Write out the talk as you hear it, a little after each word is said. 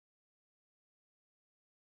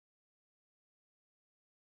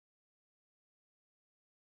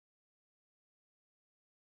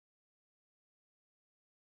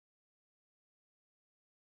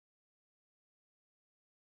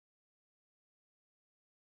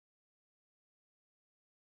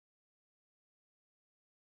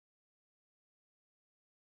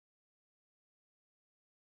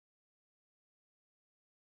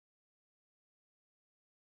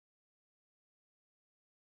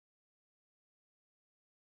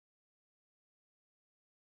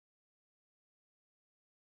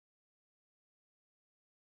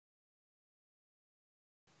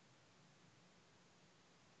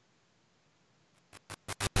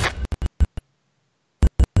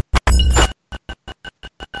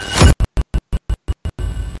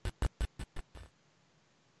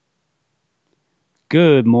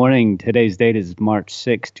Good morning. Today's date is March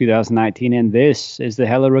 6th, 2019, and this is the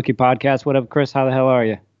Hello Rookie Podcast. What up, Chris? How the hell are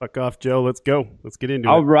you? Fuck off, Joe. Let's go. Let's get into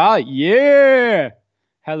All it. right, yeah.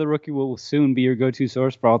 Hello Rookie will soon be your go-to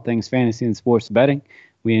source for all things fantasy and sports betting.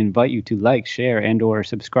 We invite you to like, share, and or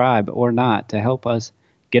subscribe or not to help us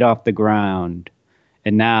get off the ground.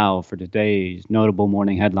 And now for today's notable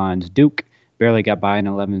morning headlines. Duke barely got by an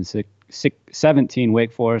 11-17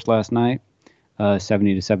 Wake Forest last night,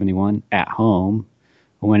 70-71 at home.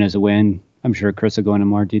 A win is a win. I'm sure Chris will go into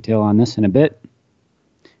more detail on this in a bit.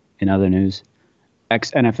 In other news,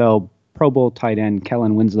 ex-NFL Pro Bowl tight end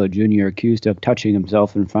Kellen Winslow Jr. accused of touching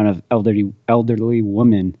himself in front of elderly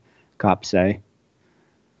women, cops say.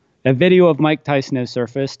 A video of Mike Tyson has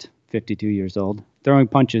surfaced, 52 years old. Throwing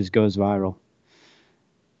punches goes viral.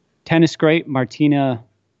 Tennis great Martina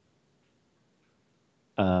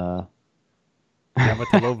Navratilova.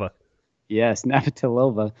 Yes,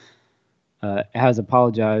 Navratilova has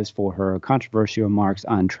apologized for her controversial remarks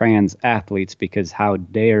on trans athletes because how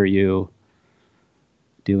dare you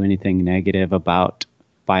do anything negative about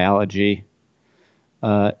biology.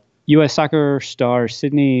 U.S. soccer star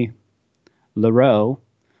Sydney Leroux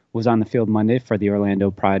was on the field Monday for the Orlando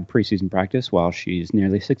Pride preseason practice while she's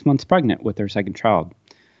nearly 6 months pregnant with her second child,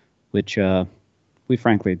 which we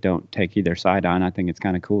frankly don't take either side on. I think it's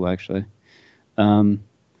kind of cool, actually.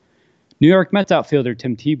 New York Mets outfielder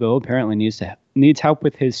Tim Tebow apparently needs help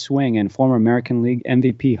with his swing, and former American League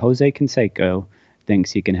MVP Jose Canseco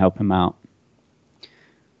thinks he can help him out.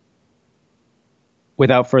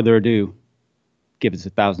 Without further ado, give us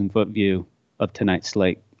a 1,000-foot view of tonight's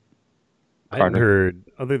slate. I hadn't heard,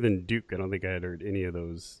 other than Duke, I don't think I had heard any of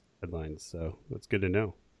those headlines, so that's good to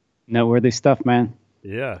know. Noteworthy stuff, man.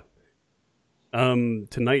 Yeah.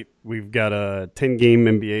 Tonight, we've got a 10-game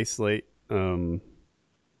NBA slate.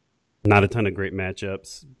 Not a ton of great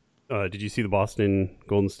matchups. Did you see the Boston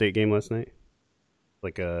Golden State game last night?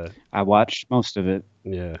 I watched most of it.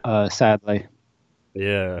 Yeah. Sadly.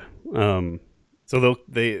 Yeah. So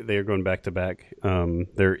they are going back to back.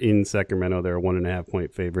 They're in Sacramento. They're a 1.5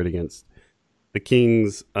 point favorite against the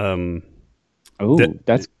Kings. That's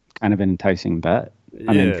kind of an enticing bet.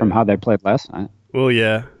 I mean, from how they played last night. Well,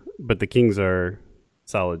 yeah, but the Kings are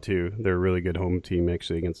solid too. They're a really good home team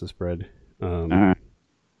actually against the spread.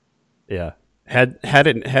 Yeah. Had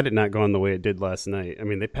it not gone the way it did last night, I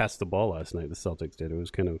mean, they passed the ball last night. The Celtics did. It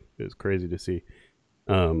was crazy to see.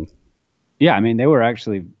 Yeah, I mean, they were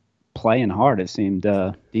actually playing hard. It seemed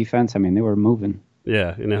defense. I mean, they were moving.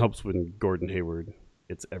 Yeah, and it helps when Gordon Hayward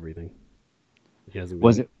gets everything. He hasn't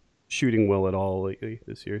been shooting well at all lately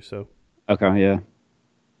this year. So okay, yeah.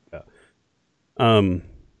 All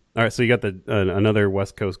right, so you got another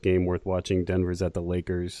West Coast game worth watching. Denver's at the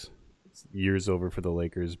Lakers. Years over for the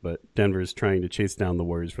Lakers, but Denver's trying to chase down the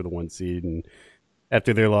Warriors for the 1 seed, and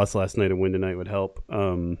after their loss last night, a win tonight would help.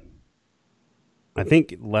 I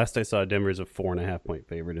think last I saw, Denver's a 4.5 point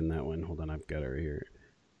favorite in that one. Hold on, I've got it right here.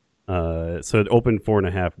 So it opened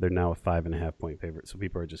 4.5. They're now a 5.5 point favorite. So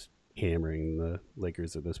people are just hammering the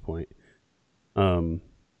Lakers at this point. Piling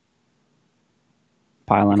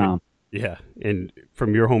okay. on. Yeah, and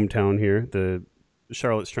from your hometown here, the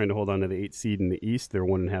Charlotte's trying to hold on to the 8th seed in the East. They're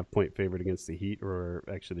 1.5 point favorite against the Heat, or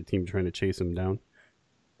actually the team trying to chase them down.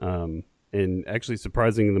 And actually,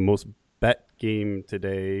 surprisingly, the most bet game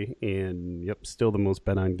today, and still the most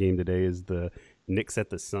bet on game today, is the Knicks at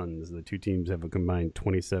the Suns. The two teams have a combined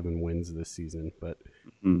 27 wins this season, but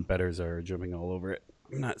bettors are jumping all over it.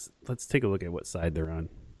 Let's take a look at what side they're on.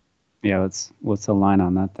 Yeah, what's the line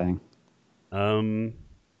on that thing?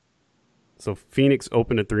 So Phoenix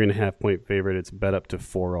opened a 3.5 point favorite. It's bet up to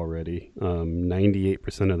 4 already.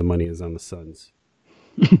 98% of the money is on the Suns.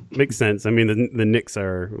 Makes sense. I mean, the Knicks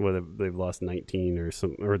are they've lost 19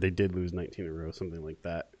 or they did lose 19 in a row, something like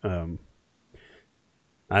that. I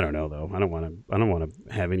don't know though. I don't want to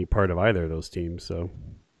have any part of either of those teams. So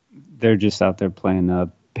they're just out there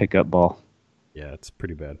playing pickup ball. Yeah, it's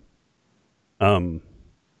pretty bad.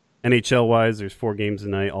 NHL wise, there's 4 games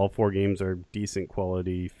tonight. All 4 games are decent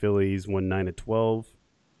quality. Phillies won 9-12.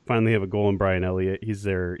 Finally have a goal in Brian Elliott. He was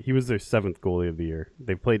their 7th goalie of the year.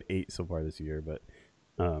 They've played 8 so far this year, but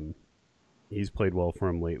he's played well for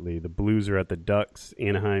them lately. The Blues are at the Ducks.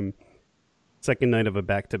 Anaheim, second night of a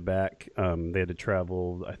back-to-back. They had to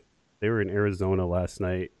travel. They were in Arizona last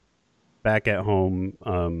night, back at home,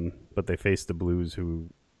 but they faced the Blues, who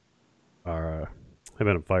have been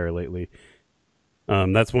on fire lately.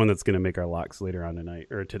 That's one that's going to make our locks later on tonight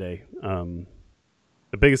or today. The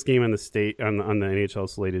biggest game on the NHL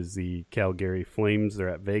slate is the Calgary Flames. They're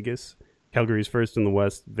at Vegas. Calgary's first in the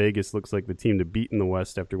West. Vegas looks like the team to beat in the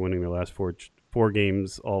West after winning their last 4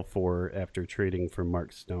 games, all 4 after trading for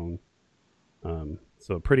Mark Stone.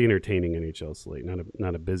 So a pretty entertaining NHL slate.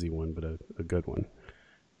 Not a busy one, but a good one.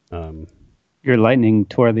 Your Lightning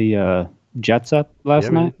tore the Jets up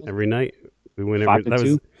last night. Every night we win.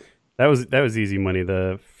 5-2. That was easy money.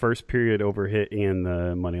 The first period over hit and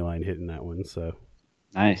the money line hitting that one. So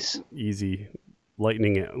nice, easy.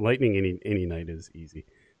 Lightning any night is easy.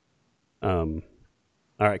 All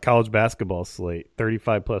right, college basketball slate.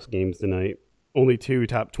 35 plus games tonight. Only 2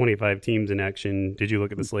 top 25 teams in action. Did you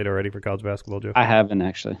look at the slate already for college basketball, Joe? I haven't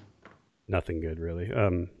actually. Nothing good, really.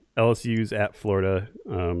 LSU's at Florida.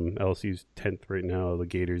 LSU's 10th right now. The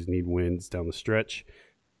Gators need wins down the stretch.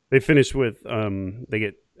 They finish with they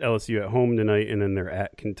get LSU at home tonight, and then they're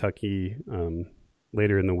at Kentucky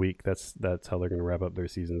later in the week. That's how they're going to wrap up their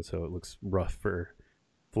season. So it looks rough for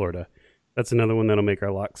Florida. That's another one that'll make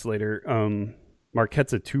our locks later.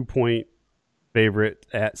 Marquette's a 2-point favorite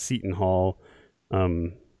at Seton Hall.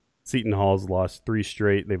 Seton Hall's lost 3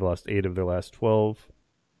 straight. They've lost 8 of their last 12.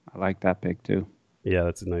 I like that pick too. Yeah,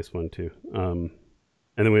 that's a nice one too. And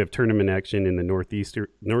then we have tournament action in the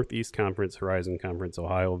Northeast Conference, Horizon Conference,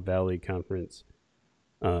 Ohio Valley Conference.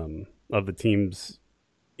 Of the teams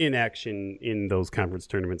in action in those conference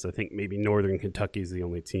tournaments, I think maybe Northern Kentucky is the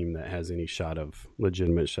only team that has any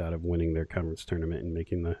legitimate shot of winning their conference tournament and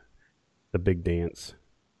making the big dance.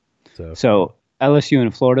 So LSU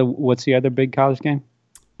and Florida. What's the other big college game?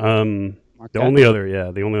 The only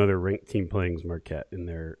other ranked team playing is Marquette, and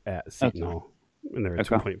they're at Seton Hall, and they're a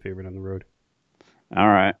 2-point favorite on the road. All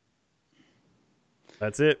right,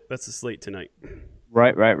 that's it. That's the slate tonight.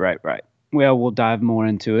 Right. Well, we'll dive more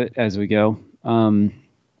into it as we go.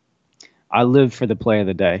 I live for the play of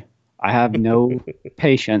the day. I have no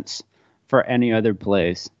patience for any other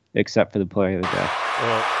plays except for the play of the day.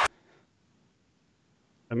 Well,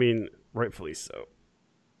 I mean, rightfully so.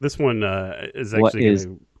 This one is actually going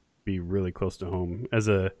to be really close to home. As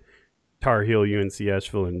a Tar Heel, UNC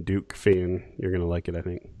Asheville, and Duke fan, you're going to like it, I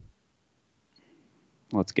think.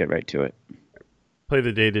 Let's get right to it. Play of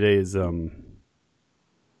the day today is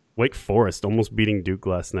Wake Forest almost beating Duke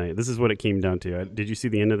last night. This is what it came down to. Did you see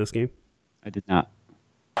the end of this game? I did not.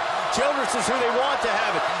 Childress is who they want to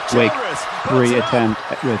have it. Wake, 3 attempt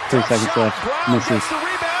with 3 seconds left. Misses.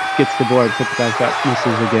 Gets the board, puts it back up,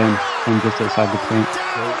 misses again, and just outside the paint.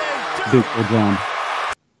 Duke will drown.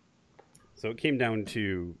 So it came down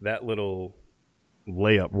to that little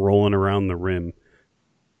layup rolling around the rim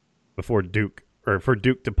for Duke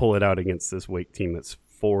to pull it out against this Wake team that's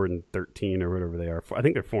 4-13 or whatever they are. I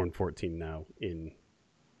think they're 4-14 now in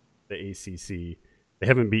the ACC. They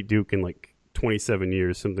haven't beat Duke in like 27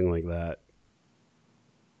 years, something like that.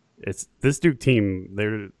 It's this Duke team.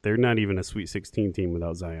 They're not even a Sweet 16 team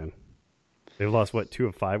without Zion. They've lost 2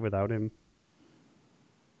 of 5 without him.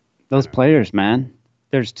 Those players, man.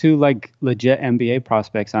 There's 2 like legit NBA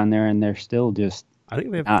prospects on there, and they're still just. I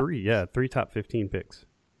think they have 3. Yeah, 3 top 15 picks.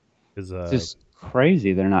 It's just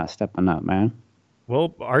crazy. They're not stepping up, man. Well,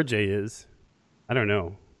 RJ is. I don't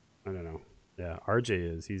know. Yeah,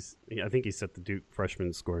 RJ is. I think he set the Duke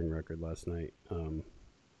freshman scoring record last night.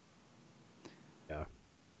 Yeah.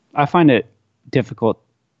 I find it difficult.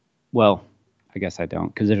 Well, I guess I don't,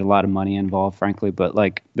 because there's a lot of money involved, frankly. But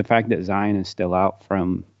like the fact that Zion is still out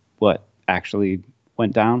from what actually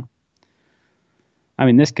went down. I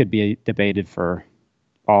mean, this could be debated for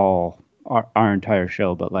all our entire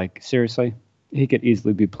show, but like seriously, he could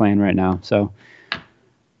easily be playing right now. So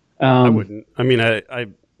I wouldn't. I mean, I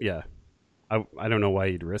don't know why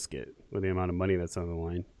you'd risk it with the amount of money that's on the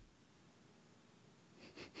line.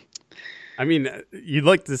 I mean, you'd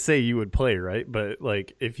like to say you would play, right? But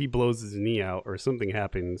like, if he blows his knee out or something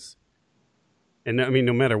happens, and I mean,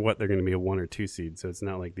 no matter what, they're going to be a 1 or 2 seed. So it's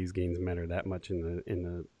not like these games matter that much in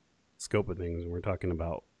the scope of things. We're talking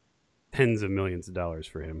about tens of millions of dollars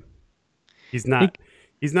for him. He's not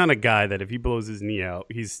a guy that if he blows his knee out,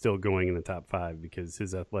 he's still going in the top 5 because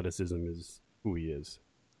his athleticism is who he is.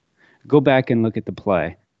 Go back and look at the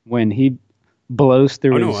play when he blows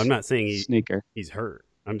through. Oh no, I'm not saying sneaker. He's hurt.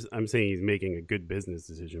 I'm saying he's making a good business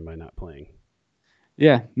decision by not playing.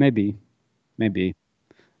 Yeah, maybe,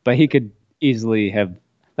 but he could easily have,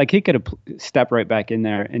 like, he could have stepped right back in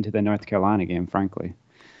there into the North Carolina game, frankly.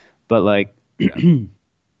 But like, yeah.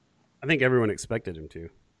 I think everyone expected him to,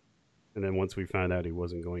 and then once we found out he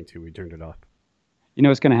wasn't going to, we turned it off. You know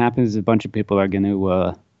what's going to happen is a bunch of people are going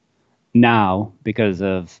to now, because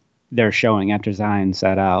of their showing after Zion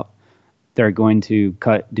sat out, they're going to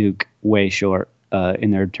cut Duke way short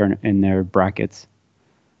in their brackets,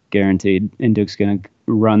 guaranteed. And Duke's going to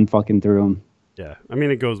run fucking through them. Yeah, I mean,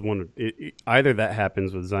 it goes either that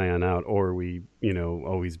happens with Zion out, or we,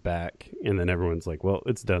 always back, and then everyone's like, well,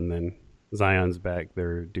 it's done then. Zion's back,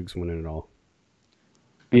 Duke's winning it all.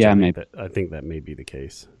 Which Yeah, maybe. I think that may be the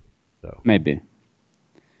case. So Maybe.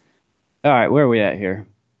 All right, where are we at here?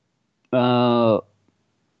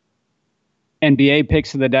 NBA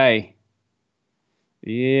picks of the day.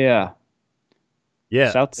 Yeah.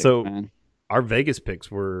 Yeah, Celtics, so man. Our Vegas picks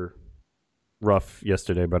were rough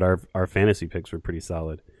yesterday, but our fantasy picks were pretty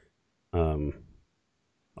solid. I'll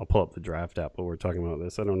pull up the draft app while we're talking about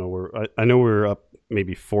this. I don't know I know we're up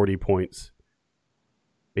maybe 40 points,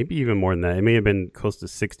 maybe even more than that. It may have been close to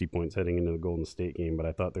 60 points heading into the Golden State game, but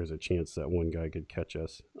I thought there's a chance that one guy could catch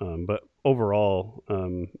us. But overall,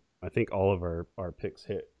 I think all of our picks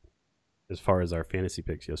hit as far as our fantasy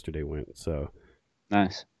picks yesterday went. So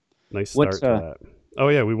Nice start to that. Oh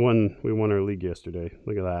yeah, we won our league yesterday.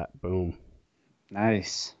 Look at that. Boom.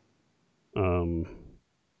 Nice. Run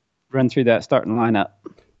through that starting lineup.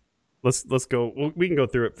 Let's go. Well, we can go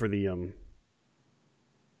through it for the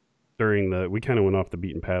we kind of went off the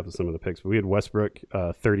beaten path with some of the picks. But we had Westbrook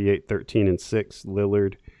 38, 13 and 6,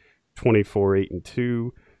 Lillard 24, 8 and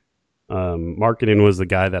 2. Markkanen was the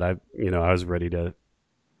guy that I was ready to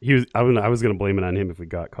I was going to blame it on him if we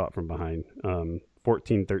got caught from behind.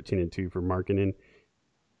 14, 13 and 2 for Markkanen.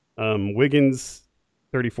 Wiggins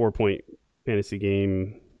 34-point fantasy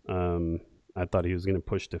game. I thought he was going to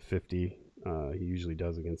push to 50. He usually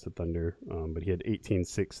does against the Thunder, but he had 18,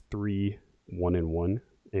 6, 3, 1 and 1.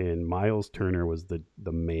 And Miles Turner was the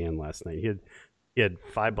man last night. He had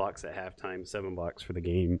 5 blocks at halftime, 7 blocks for the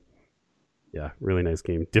game. Yeah, really nice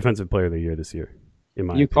game. Defensive player of the year this year, in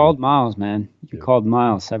my opinion. Called Miles, man. You called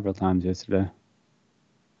Miles several times yesterday.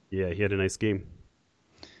 Yeah, he had a nice game.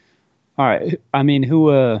 All right. I mean, who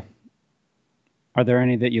are there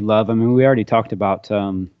any that you love? I mean, we already talked about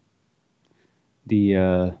the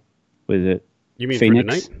was it? You mean Phoenix?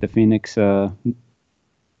 For tonight? The Phoenix.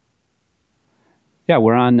 Yeah,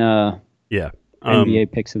 we're on.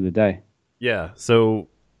 NBA picks of the day. Yeah, so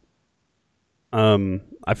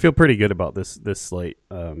I feel pretty good about this slate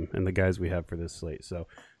and the guys we have for this slate. So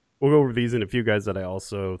we'll go over these and a few guys that I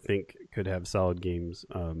also think could have solid games.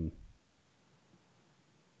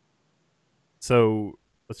 So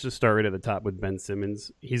let's just start right at the top with Ben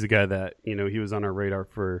Simmons. He's a guy that he was on our radar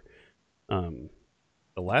for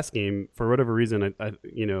the last game. For whatever reason,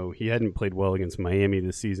 he hadn't played well against Miami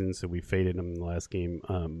this season, so we faded him in the last game.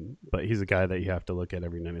 But he's a guy that you have to look at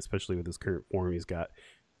every night, especially with his current form. He's got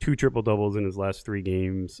 2 triple-doubles in his last 3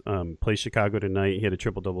 games. Plays Chicago tonight. He had a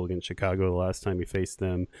triple-double against Chicago the last time he faced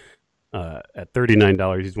them. At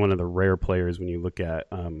 $39, he's one of the rare players when you look at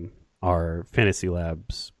our Fantasy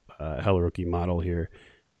Labs Hella Rookie model here.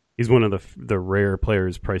 He's one of the rare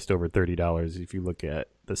players priced over $30. If you look at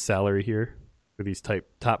the salary here for these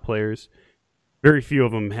top players, very few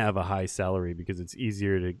of them have a high salary because it's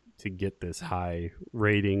easier to get this high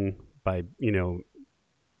rating by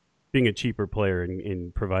being a cheaper player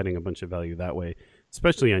and providing a bunch of value that way.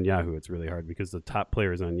 Especially on Yahoo, it's really hard because the top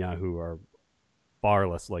players on Yahoo are far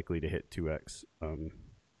less likely to hit 2x.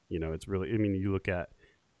 It's really, you look at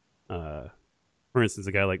for instance,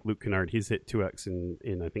 a guy like Luke Kennard, he's hit 2x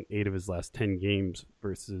in I think 8 of his last 10 games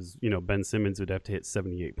versus, Ben Simmons would have to hit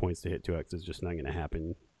 78 points to hit 2x. It's just not going to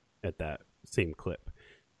happen at that same clip.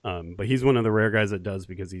 But he's one of the rare guys that does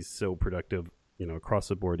because he's so productive, across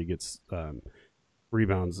the board. He gets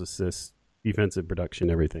rebounds, assists, defensive production,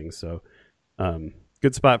 everything. So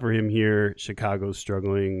good spot for him here. Chicago's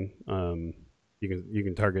struggling. You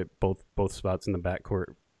can target both spots in the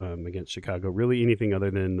backcourt against Chicago. Really anything other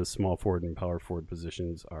than the small forward and power forward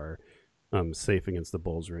positions are safe against the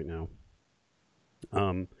Bulls right now.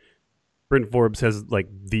 Bryn Forbes has like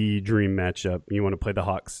the dream matchup. You want to play the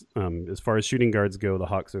Hawks. As far as shooting guards go, the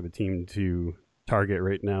Hawks are the team to target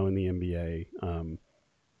right now in the NBA.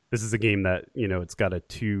 This is a game that, it's got I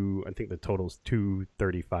think the total's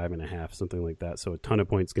 235.5, something like that. So a ton of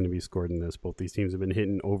points going to be scored in this. Both these teams have been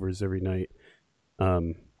hitting overs every night.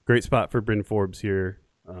 Great spot for Bryn Forbes here.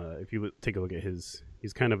 If you take a look at he's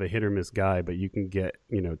kind of a hit or miss guy, but you can get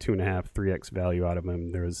 2.5, 3x value out of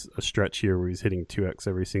him. There's a stretch here where he's hitting 2x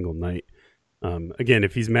every single night. Again,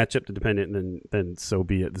 if he's matchup dependent, then so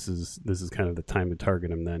be it. This is kind of the time to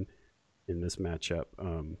target him then in this matchup.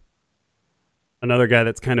 Another guy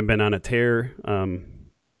that's kind of been on a tear,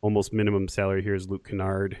 almost minimum salary here is Luke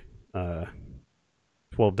Kennard.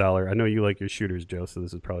 $12. I know you like your shooters, Joe, so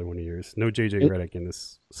this is probably one of yours. No JJ Redick in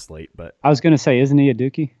this slate, but I was going to say, isn't he a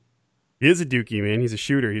Dookie? He is a Dookie, man. He's a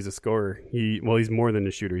shooter. He's a scorer. He's more than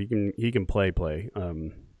a shooter. He can play. But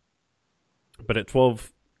at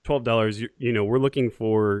 $12, we're looking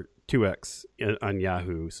for 2x on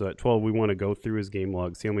Yahoo. So at 12, we want to go through his game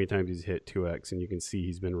log, see how many times he's hit 2x, and you can see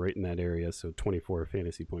he's been right in that area. So 24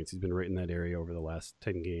 fantasy points. He's been right in that area over the last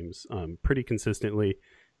 10 games, pretty consistently.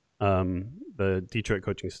 The Detroit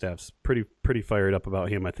coaching staff's pretty fired up about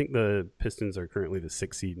him. I think the Pistons are currently the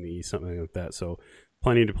 6th seed in the East, something like that. So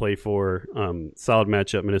plenty to play for. Solid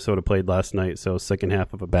matchup. Minnesota played last night, so second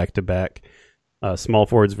half of a back-to-back. Small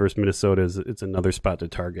forwards versus Minnesota it's another spot to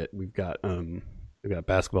target. We've got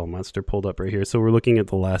Basketball Monster pulled up right here. So we're looking at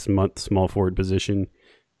the last month small forward position.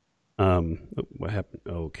 What happened?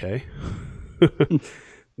 Okay.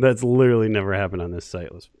 That's literally never happened on this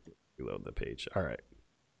site. Let's reload the page. All right.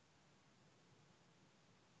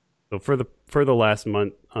 So for the last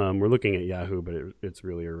month, we're looking at Yahoo, but it's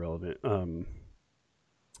really irrelevant.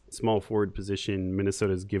 Small forward position,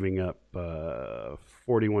 Minnesota's giving up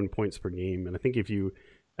 41 points per game. And I think if you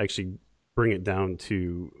actually bring it down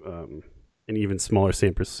to an even smaller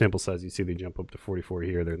sample size, you see they jump up to 44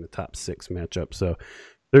 here. They're in the top 6 matchup. So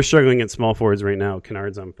they're struggling at small forwards right now.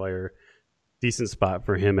 Kennard's on fire. Decent spot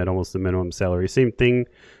for him at almost the minimum salary. Same thing.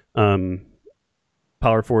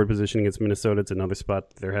 Power forward position against Minnesota. It's another spot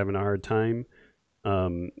that they're having a hard time.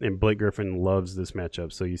 And Blake Griffin loves this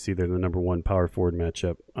matchup. So you see they're the number 1 power forward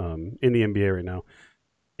matchup in the NBA right now.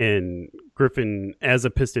 And Griffin, as a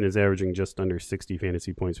Piston, is averaging just under 60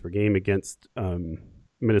 fantasy points per game against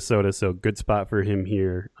Minnesota. So good spot for him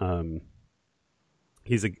here.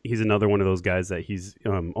 He's another one of those guys that he's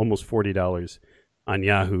almost $40 on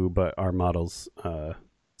Yahoo, but our models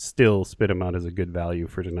still spit him out as a good value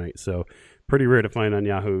for tonight. So pretty rare to find on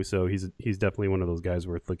Yahoo. So he's definitely one of those guys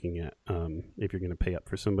worth looking at if you're going to pay up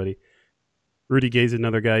for somebody. Rudy Gay's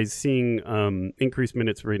another guy. He's seeing increased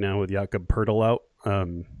minutes right now with Jakob Poeltl out.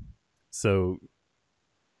 So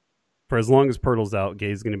for as long as Poeltl's out,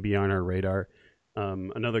 Gay's going to be on our radar.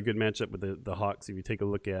 Another good matchup with the Hawks. If you take a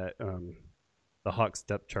look at the Hawks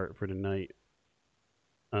depth chart for tonight,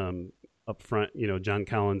 up front, John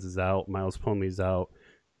Collins is out, Miles Plumlee's out,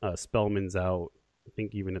 Spellman's out. I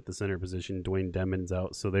think even at the center position, Dwayne Demon's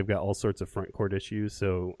out. So they've got all sorts of front court issues.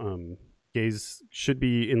 So Gaze should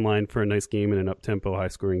be in line for a nice game and an up-tempo,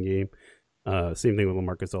 high-scoring game. Same thing with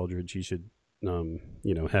LaMarcus Aldridge. He should,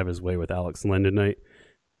 have his way with Alex Len tonight.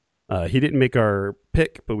 He didn't make our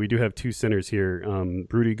pick, but we do have 2 centers here.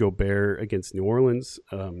 Rudy Gobert against New Orleans.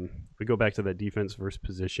 If we go back to that defense versus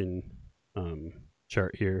position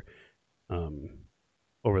chart here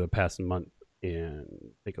over the past month and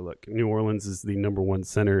take a look. New Orleans is the number 1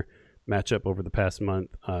 center matchup over the past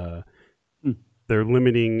month. They're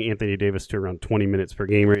limiting Anthony Davis to around 20 minutes per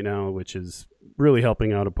game right now, which is really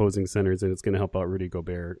helping out opposing centers, and it's going to help out Rudy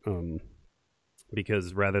Gobert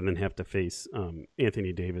because rather than have to face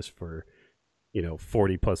Anthony Davis for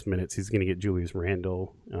 40 plus minutes, he's going to get Julius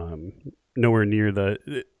Randle. Nowhere near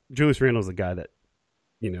Julius Randle's a guy that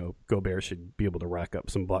Gobert should be able to rack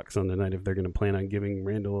up some blocks on the night if they're going to plan on giving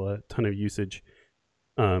Randle a ton of usage.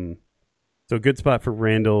 So good spot for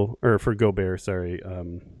Gobert, sorry.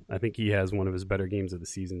 I think he has one of his better games of the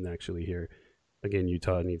season actually here. Again,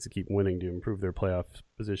 Utah needs to keep winning to improve their playoff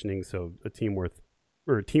positioning. So a team with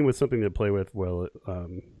something to play with, well,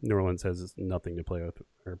 New Orleans has nothing to play with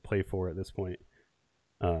or play for at this point.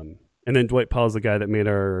 And then Dwight Powell's the guy that made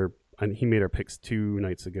our picks 2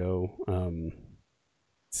 nights ago.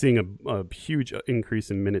 Seeing a huge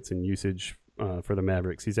increase in minutes and usage for the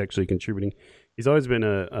Mavericks. He's actually contributing. He's always been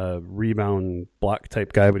a rebound block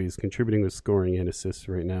type guy, but he's contributing with scoring and assists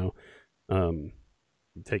right now.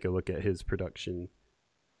 Take a look at his production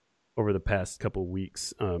over the past couple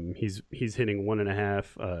weeks. He's hitting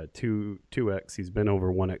 1.5, 2x. He's been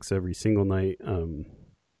over 1x every single night.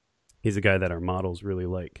 He's a guy that our models really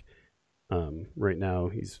like. Right now,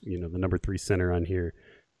 he's the number 3 center on here.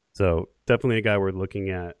 So definitely a guy we're looking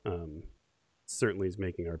at. Certainly is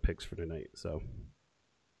making our picks for tonight. So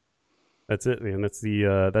that's it, man. That's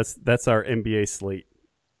that's our NBA slate.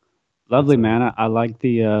 Lovely, man. I like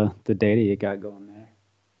the data you got going there.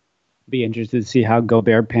 Be interested to see how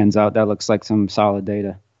Gobert pans out. That looks like some solid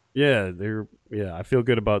data. Yeah, I feel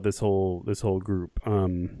good about this whole group.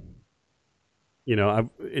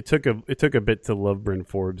 It took a bit to love Bryn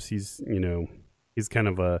Forbes. He's kind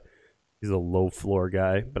of he's a low floor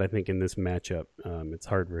guy, but I think in this matchup, it's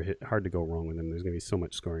hard to go wrong with him. There's going to be so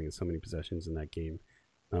much scoring and so many possessions in that game.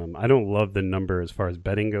 I don't love the number as far as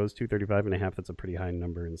betting goes, 235.5. That's a pretty high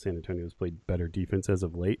number, and San Antonio's played better defense as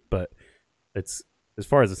of late. But it's as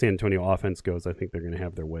far as the San Antonio offense goes, I think they're going to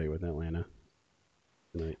have their way with Atlanta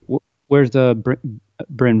tonight. Where's the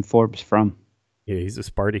Bryn Forbes from? Yeah, he's a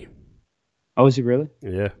Sparty. Oh, is he really?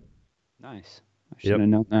 Yeah. Nice. I should have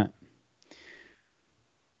known that.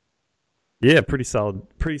 Yeah, pretty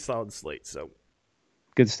solid slate. So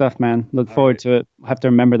Good stuff, man. Look All forward right. to it. I'll have to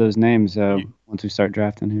remember those names You- once we start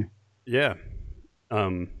drafting here. yeah.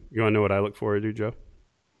 You want to know what I look forward to, Joe?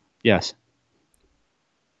 Yes.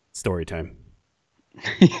 Story time.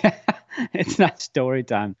 It's not story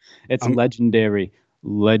time. It's I'm- legendary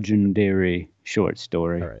short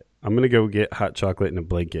story. All right. I'm gonna go get hot chocolate and a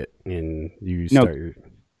blanket, and you No. start your.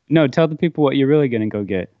 No, tell the people what you're really gonna go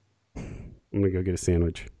get. I'm gonna go get a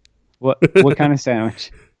sandwich. What kind of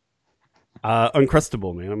sandwich?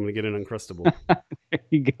 Uncrustable, man. I'm gonna get an Uncrustable. There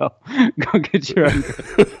you go. Go get your own.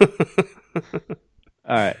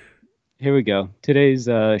 All right. Here we go. Today's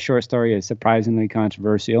short story is surprisingly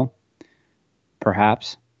controversial.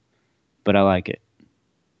 Perhaps. But I like it.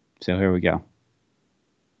 So here we go.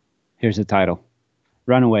 Here's the title.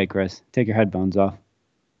 Run away, Chris. Take your headphones off.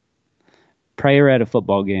 Prayer at a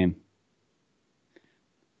football game.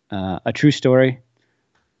 A true story.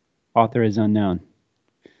 Author is unknown.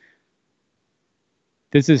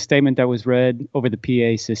 This is a statement that was read over the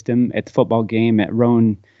PA system at the football game at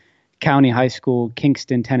Roane County High School,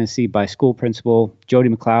 Kingston, Tennessee, by school principal Jody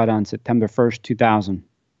McLeod on September 1st, 2000.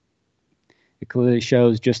 It clearly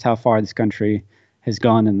shows just how far this country has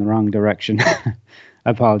gone in the wrong direction. I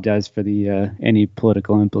apologize for the any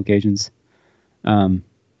political implications.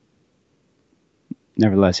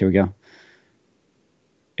 Nevertheless, here we go.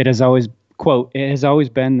 It has always, quote, it has always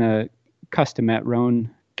been the custom at Roane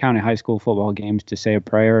County High School football games to say a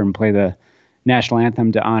prayer and play the national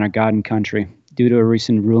anthem to honor God and country. Due to a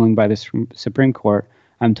recent ruling by the Supreme Court,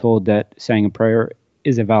 I'm told that saying a prayer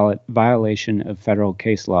is a valid violation of federal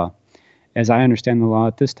case law. As I understand the law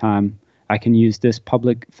at this time, I can use this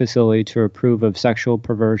public facility to approve of sexual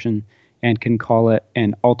perversion and can call it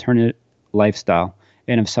an alternate lifestyle.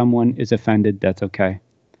 And if someone is offended, that's okay.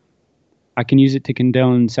 I can use it to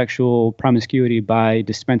condone sexual promiscuity by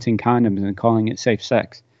dispensing condoms and calling it safe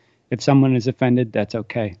sex. If someone is offended, that's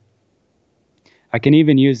okay. I can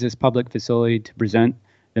even use this public facility to present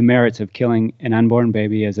the merits of killing an unborn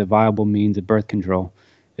baby as a viable means of birth control.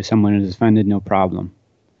 If someone is offended, no problem.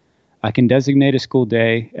 I can designate a school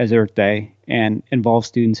day as Earth Day and involve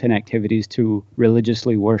students in activities to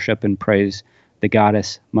religiously worship and praise the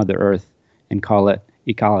goddess Mother Earth and call it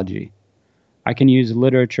ecology. I can use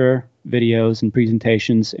literature, videos, and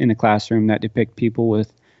presentations in the classroom that depict people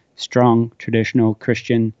with strong traditional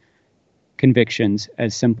Christian convictions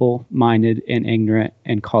as simple-minded and ignorant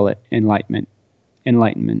and call it enlightenment.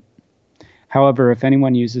 However, if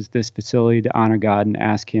anyone uses this facility to honor God and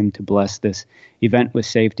ask him to bless this event with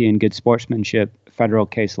safety and good sportsmanship, federal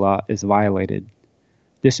case law is violated.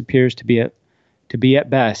 This appears to be at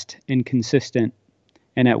best inconsistent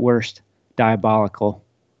and at worst diabolical.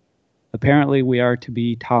 Apparently, we are to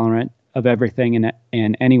be tolerant of everything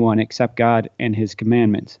and anyone except God and his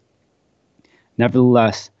commandments.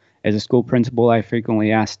 Nevertheless, as a school principal, I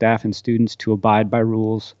frequently ask staff and students to abide by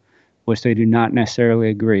rules which they do not necessarily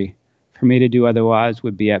agree. For me to do otherwise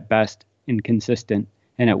would be at best inconsistent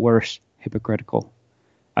and at worst hypocritical.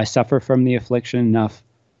 I suffer from the affliction enough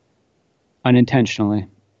unintentionally.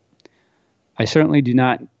 I certainly do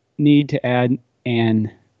not need to add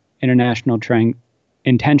an intentional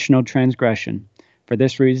transgression. For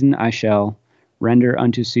this reason, I shall render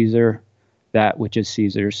unto Caesar that which is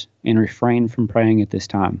Caesar's and refrain from praying at this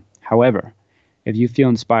time. However, if you feel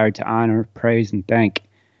inspired to honor, praise, and thank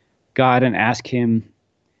God and ask him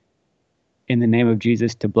in the name of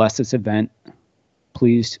Jesus to bless this event,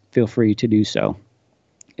 please feel free to do so.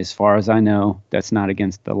 As far as I know, that's not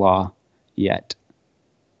against the law yet.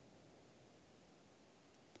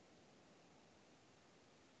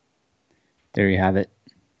 There you have it.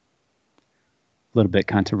 A little bit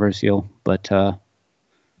controversial, but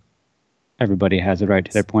everybody has a right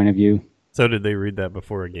to their point of view. So did they read that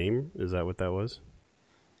before a game? Is that what that was?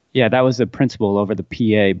 Yeah, that was the principal over the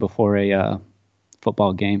PA before a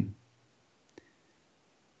football game.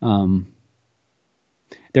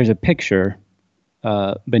 There's a picture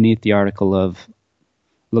beneath the article of,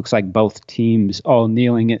 looks like both teams all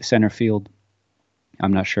kneeling at center field.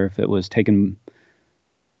 I'm not sure if it was taken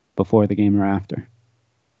before the game or after.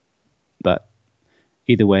 But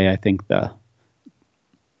either way, I think the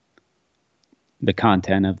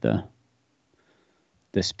content of the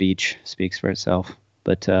speech speaks for itself.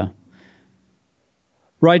 But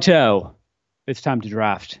righto, it's time to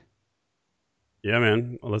draft. Yeah,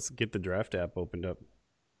 man. Well, let's get the draft app opened up.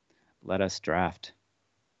 Let us draft.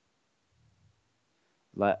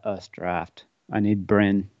 Let us draft. I need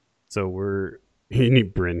Bryn. So you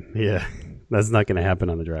need Bryn. Yeah, that's not going to happen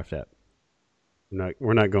on the draft app.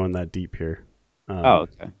 We're not going that deep here.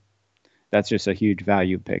 Okay. That's just a huge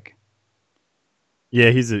value pick.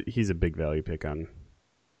 Yeah, he's a big value pick on.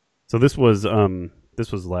 So this was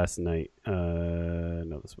last night.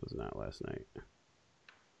 No, this was not last night.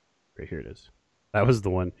 Right here it is. That was the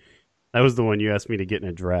one. That was the one you asked me to get in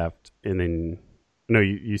a draft, and then no,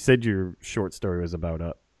 you said your short story was about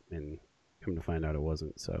up, and come to find out it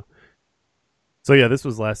wasn't. So yeah, this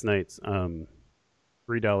was last night's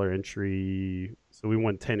 $3 entry. So we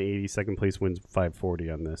won 1080. Second place wins 540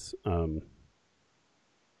 on this. Kind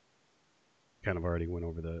of already went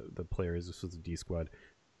over the players. This was the D squad.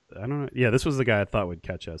 I don't know. Yeah, this was the guy I thought would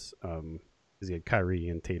catch us. Because he had Kyrie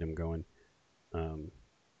and Tatum going.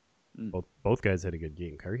 Both guys had a good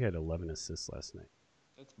game. Kyrie had 11 assists last night.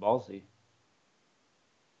 That's ballsy.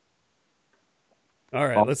 All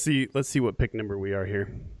right, let's see what pick number we are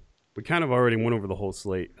here. We kind of already went over the whole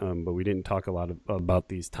slate, but we didn't talk a lot about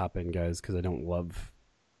these top end guys because I don't love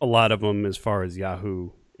a lot of them as far as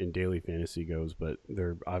Yahoo and daily fantasy goes. But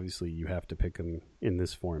they're obviously you have to pick them in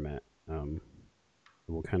this format.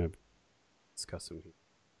 We'll kind of discuss them here.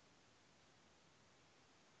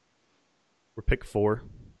 We're pick 4.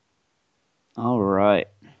 All right.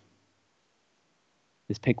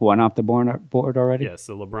 Is pick 1 off the board already? Yeah,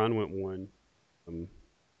 so LeBron went 1.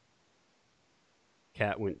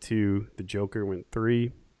 Cat went 2. The Joker went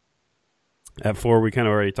 3. At 4, we kind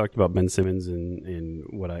of already talked about Ben Simmons and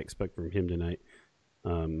what I expect from him tonight.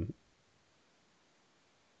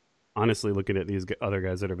 Honestly, looking at these other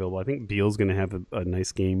guys that are available, I think Beal's going to have a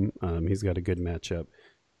nice game. He's got a good matchup.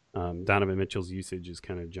 Donovan Mitchell's usage is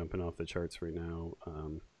kind of jumping off the charts right now.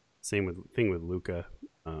 Same with Luka.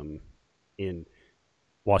 And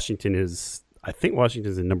Washington is, I think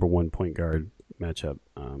Washington's the number 1 point guard matchup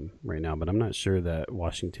right now, but I'm not sure that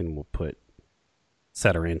Washington will put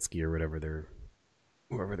Satoransky or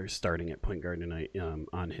whoever they're starting at point guard tonight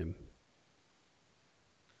on him.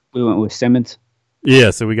 We went with Simmons.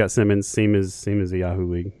 Yeah, so we got Simmons, same as the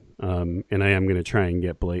Yahoo League, and I am going to try and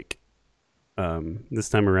get Blake. This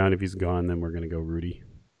time around, if he's gone, then we're going to go Rudy.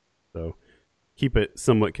 So keep it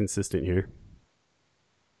somewhat consistent here.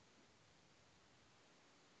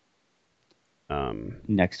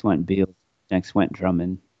 Next went Beal. Next went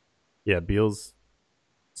Drummond. Yeah, Beal's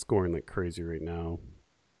scoring like crazy right now.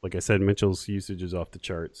 Like I said, Mitchell's usage is off the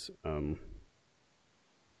charts. You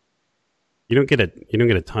don't get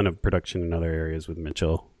a ton of production in other areas with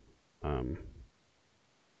Mitchell.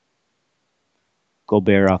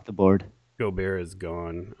 Gobert off the board. Gobert is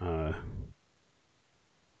gone.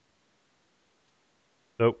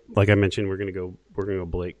 So, like I mentioned, we're gonna go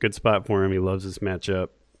Blake. Good spot for him. He loves this matchup.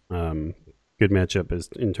 Good matchup is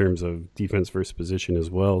in terms of defense versus position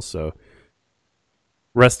as well. So,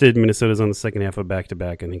 rested. Minnesota's on the second half of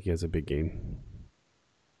back-to-back. I think he has a big game.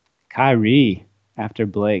 Kyrie after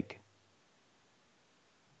Blake.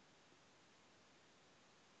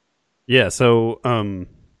 Yeah, so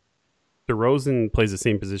DeRozan plays the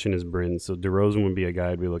same position as Bryn, so DeRozan would be a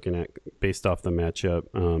guy I'd be looking at based off the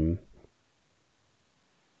matchup.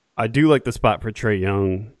 I do like the spot for Trae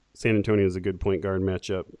Young. San Antonio is a good point guard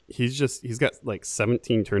matchup. He's got like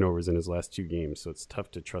 17 turnovers in his last 2 games, so it's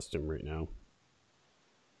tough to trust him right now.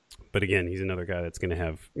 But again, he's another guy that's going to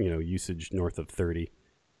have usage north of 30.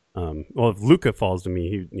 Well, if Luka falls to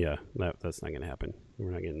me, that's not going to happen.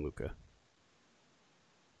 We're not getting Luka.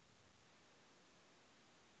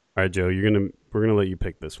 All right, Joe, we're gonna let you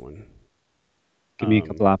pick this one. Give me a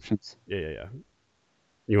couple options. Yeah.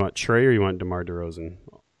 You want Trae or you want DeMar DeRozan?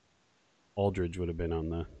 Aldridge would have been on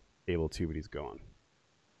the table too, but he's gone.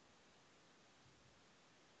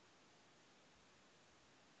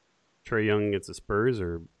 Trae Young against the Spurs,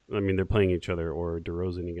 they're playing each other, or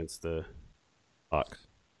DeRozan against the Hawks.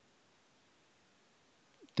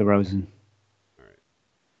 DeRozan. All right.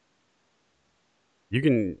 You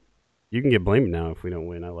can get blamed now if we don't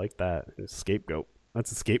win. I like that. Scapegoat.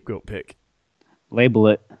 That's a scapegoat pick. Label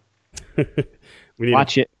it. We need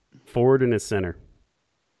Watch it. Forward and a center.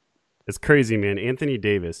 It's crazy, man. Anthony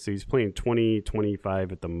Davis, so he's playing 20,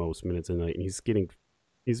 25 at the most minutes a night, and he's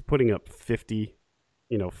putting up 50,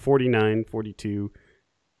 49, 42.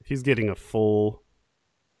 If he's getting a full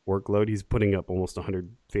workload, he's putting up almost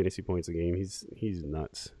 100 fantasy points a game. He's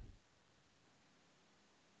nuts.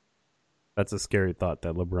 That's a scary thought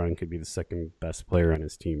that LeBron could be the second best player on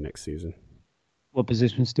his team next season. What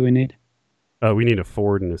positions do we need? We need a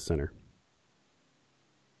forward and a center.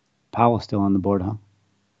 Powell's still on the board, huh?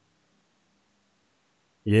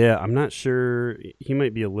 Yeah, I'm not sure. He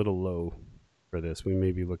might be a little low for this. We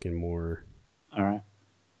may be looking more. All right.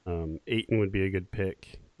 Ayton would be a good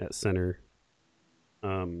pick at center.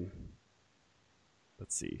 Let's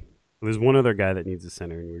see. There's one other guy that needs a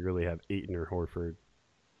center, and we really have Ayton or Horford.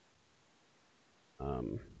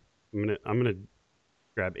 I'm gonna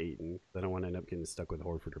grab Ayton. I don't want to end up getting stuck with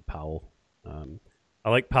Horford or Powell. I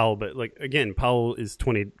like Powell, but like again, Powell is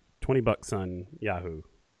 $20 on Yahoo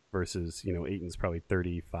versus Ayton's probably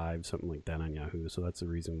 35, something like that on Yahoo. So that's the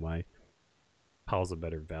reason why Powell's a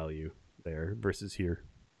better value there versus here.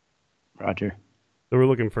 Roger. So we're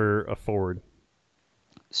looking for a forward.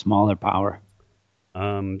 Smaller power.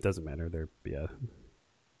 Doesn't matter. Here,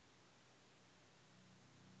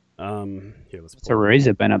 let's. What's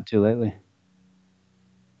Ariza been up to lately?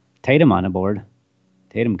 Tatum on the board.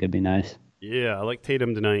 Tatum could be nice. Yeah, I like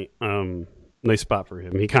Tatum tonight. Nice spot for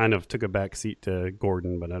him. He kind of took a back seat to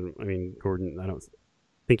Gordon, but Gordon. I don't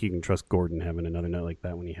think you can trust Gordon having another night like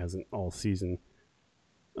that when he hasn't all season.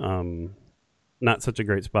 Not such a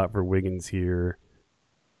great spot for Wiggins here.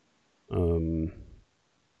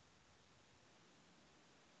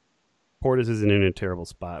 Portis isn't in a terrible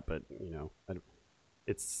spot, but I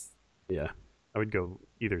would go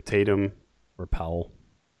either Tatum or Powell.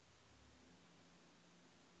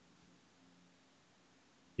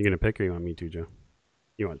 You gonna pick, or you want me to, Joe?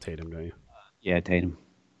 You want Tatum, don't you? Yeah, Tatum.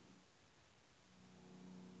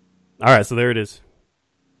 All right, so there it is.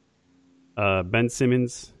 Ben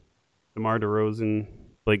Simmons, DeMar DeRozan,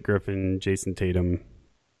 Blake Griffin, Jason Tatum,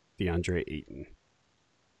 DeAndre Ayton.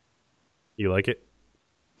 You like it?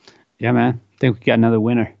 Yeah, man. I think we got another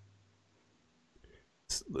winner.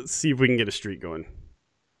 Let's see if we can get a streak going.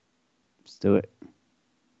 Let's do it.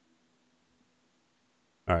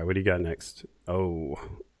 All right, what do you got next? Oh.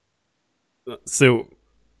 So,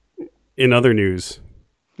 in other news,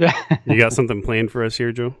 you got something planned for us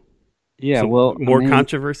here, Joe? Yeah, more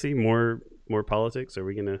controversy, more politics? Are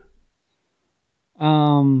we going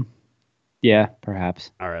to... Yeah,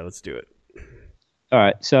 perhaps. All right, let's do it. All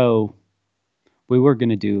right, so we were going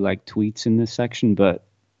to do like tweets in this section, but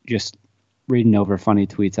just reading over funny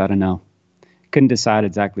tweets, I don't know. Couldn't decide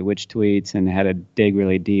exactly which tweets and had to dig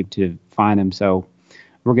really deep to find them. So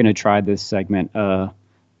we're going to try this segment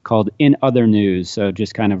called In Other News. So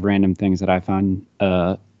just kind of random things that I found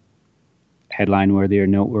headline worthy or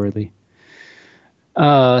noteworthy.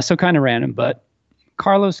 So kind of random, but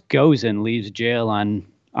Carlos Ghosn leaves jail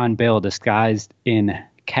on bail disguised in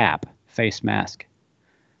cap, face mask.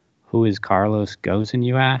 Who is Carlos Ghosn,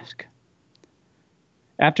 you ask?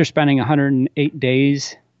 After spending 108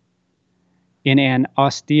 days in an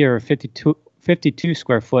austere 52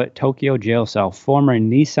 square foot Tokyo jail cell, former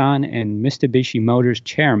Nissan and Mitsubishi Motors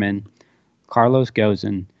chairman Carlos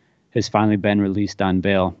Ghosn has finally been released on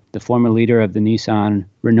bail. The former leader of the Nissan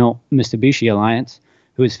Renault Mitsubishi alliance,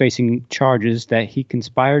 who is facing charges that he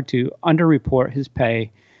conspired to underreport his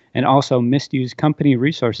pay and also misused company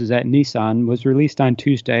resources at Nissan, was released on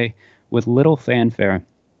Tuesday with little fanfare.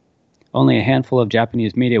 Only a handful of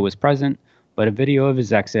Japanese media was present, but a video of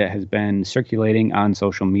his exit has been circulating on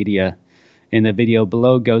social media. In the video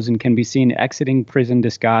below, Ghosn can be seen exiting prison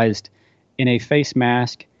disguised in a face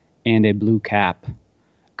mask and a blue cap.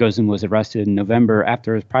 Ghosn was arrested in November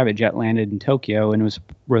after his private jet landed in Tokyo and was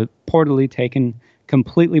reportedly taken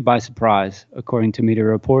completely by surprise. According to media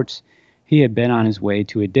reports, he had been on his way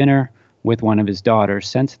to a dinner with one of his daughters.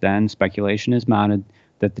 Since then, speculation has mounted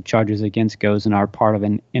that the charges against Ghosn are part of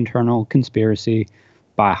an internal conspiracy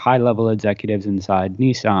by high-level executives inside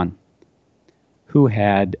Nissan, who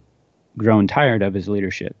had grown tired of his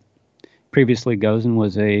leadership. Previously, Ghosn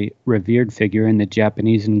was a revered figure in the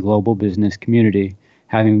Japanese and global business community,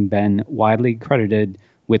 having been widely credited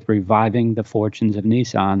with reviving the fortunes of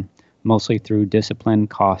Nissan, mostly through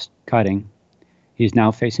disciplined cost cutting. He is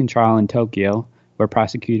now facing trial in Tokyo, where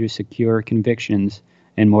prosecutors secure convictions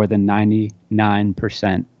in more than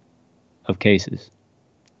 99% of cases.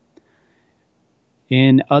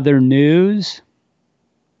 In other news,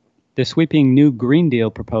 the sweeping new Green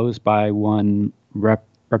Deal proposed by one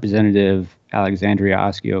Representative Alexandria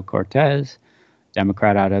Ocasio-Cortez,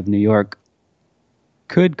 Democrat out of New York,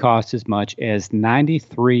 could cost as much as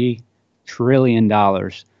 $93 trillion,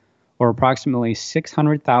 or approximately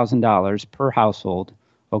 $600,000 per household,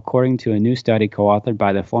 according to a new study co-authored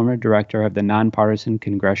by the former director of the nonpartisan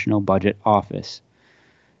Congressional Budget Office.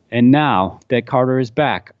 And now that Carter is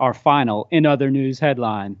back, our final In Other News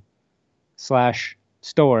headline /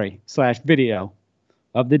 story / video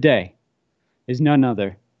of the day is none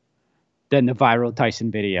other than the viral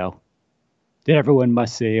Tyson video that everyone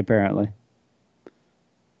must see, apparently.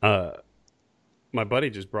 My buddy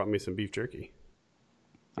just brought me some beef jerky.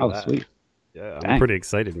 Oh, sweet. Yeah, I'm Dang. pretty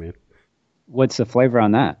excited, man. What's the flavor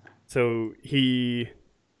on that? So he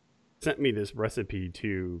sent me this recipe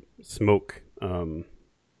to smoke. Let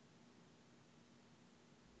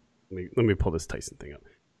me pull this Tyson thing up.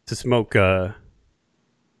 To smoke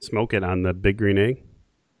it on the big green egg.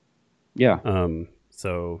 Yeah.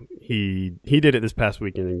 So he did it this past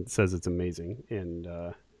weekend and says it's amazing, and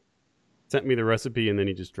sent me the recipe, and then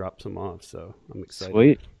he just dropped some off. So I'm excited.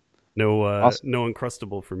 Sweet. No, Awesome. no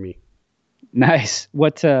Uncrustable for me. Nice.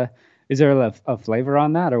 What is there a flavor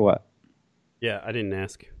on that or what? Yeah, I didn't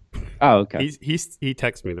ask. Oh, okay. He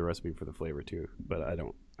texted me the recipe for the flavor too, but I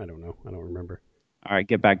don't know. I don't remember. All right,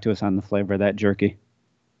 get back to us on the flavor of that jerky.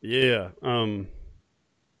 Yeah.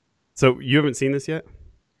 So you haven't seen this yet?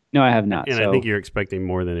 No, I have not. And so I think you're expecting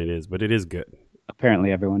more than it is, but it is good.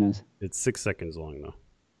 apparently everyone is. It's 6 seconds long though. All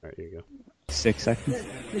right, here you go. 6 seconds.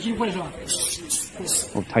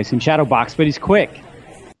 Well, Tyson shadowbox, but he's quick.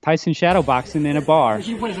 Tyson shadowboxing in a bar.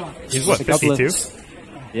 He's what, 52?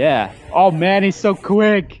 Yeah. Oh man, he's so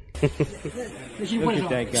quick. Look at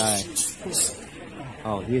that guy.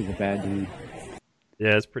 Oh, he is a bad dude.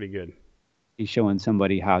 Yeah, it's pretty good. He's showing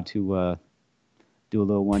somebody how to do a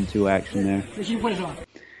little 1-2 action there.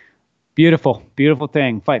 Beautiful, beautiful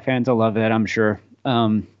thing. Fight fans will love it, I'm sure.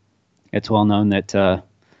 It's well known that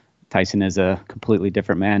Tyson is a completely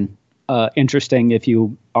different man. Interesting if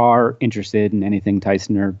you are interested in anything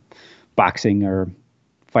Tyson or boxing or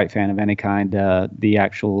fight fan of any kind. The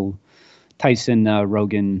actual Tyson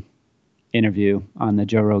Rogan interview on the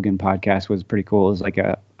Joe Rogan podcast was pretty cool. It was like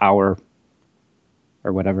an hour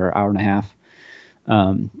or whatever, hour and a half.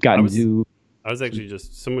 I was actually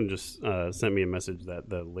someone just sent me a message that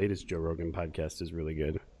the latest Joe Rogan podcast is really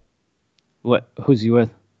good. What? Who's you with?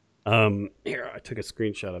 Here, I took a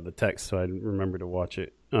screenshot of the text so I remember to watch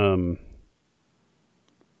it. It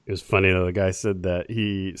was funny though. The guy said that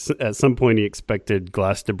at some point he expected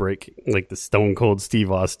glass to break, like the Stone Cold Steve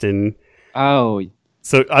Austin. Oh,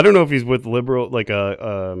 so I don't know if he's with liberal, like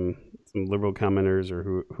some liberal commenters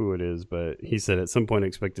or who it is, but he said at some point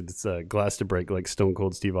expected this glass to break like Stone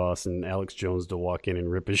Cold Steve Austin, Alex Jones to walk in and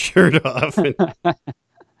rip his shirt off. And,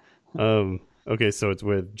 okay, so it's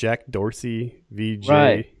with Jack Dorsey, VJ.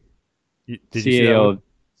 Right. Did you see that one?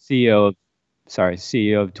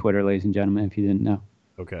 CEO of Twitter, ladies and gentlemen, if you didn't know.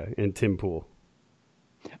 Okay, and Tim Pool.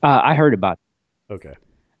 I heard about it. Okay.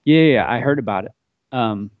 Yeah, I heard about it.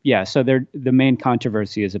 So the main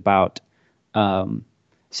controversy is about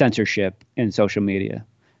censorship in social media,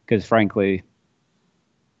 because frankly,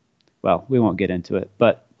 well, we won't get into it.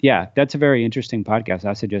 But yeah, that's a very interesting podcast.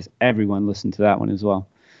 I suggest everyone listen to that one as well.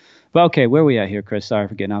 But okay, where are we at here, Chris? Sorry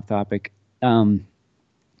for getting off topic.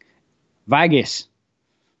 Vegas.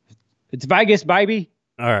 It's Vegas, baby.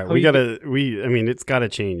 All right, it's got to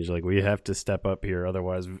change. Like, we have to step up here.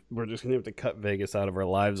 Otherwise, we're just going to have to cut Vegas out of our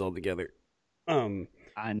lives altogether.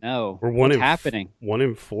 I know. What's happening?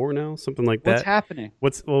 1-4 now, something like that. What's happening?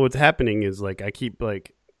 What's happening is, like, I keep,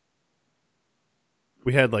 like,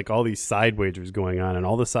 we had, like, all these side wagers going on, and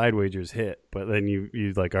all the side wagers hit. But then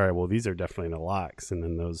you like, all right, well, these are definitely in the locks, and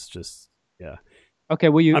then those just, yeah. Okay,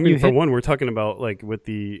 well, one, we're talking about, like, with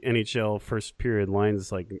the NHL first period lines,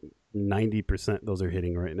 like 90% those are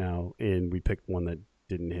hitting right now, and we picked one that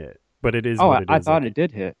didn't hit. But it is. I thought it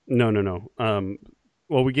did hit. No.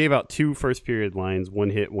 Well, we gave out 2 first period lines. One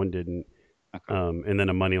hit, one didn't. Okay. And then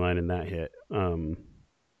a money line and that hit.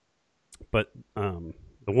 But the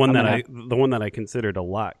one that I considered a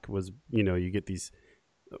lock was, you get these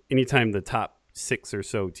anytime the top 6 or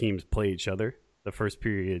so teams play each other, the first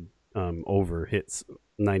period over hits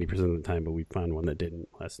 90% of the time, but we found one that didn't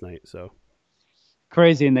last night. So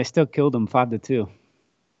crazy, and they still killed them 5-2.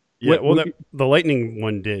 Yeah, the Lightning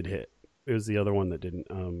one did hit. It was the other one that didn't.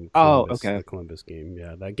 Okay. The Columbus game.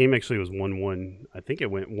 Yeah, that game actually was 1-1. I think it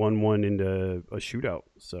went 1-1 into a shootout.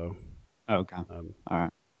 So. Okay. All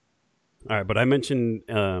right, but I mentioned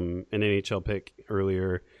an NHL pick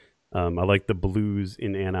earlier. I like the Blues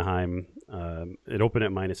in Anaheim. It opened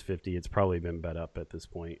at -50. It's probably been bet up at this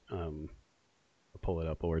point. I'll pull it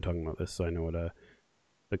up while we're talking about this so I know what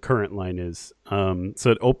the current line is.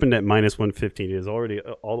 So it opened at -115. It is already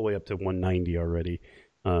all the way up to 190 already.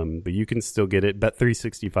 But you can still get it.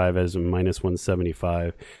 Bet365 as a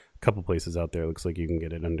 -175. A couple places out there. It looks like you can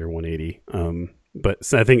get it under 180.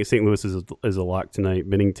 But I think St. Louis is a lock tonight.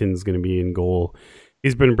 Binnington's going to be in goal.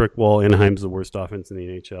 He's been a brick wall. Anaheim's the worst offense in the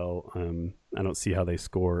NHL. I don't see how they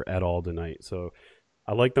score at all tonight. So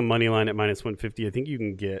I like the money line at -150. I think you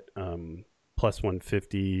can get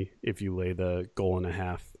 +150 if you lay the goal and a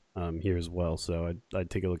half here as well. So I'd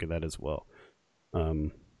take a look at that as well.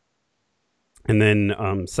 And then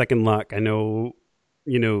second lock, I know,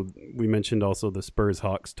 we mentioned also the Spurs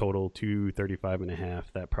Hawks total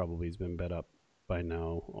 235.5. That probably has been bet up by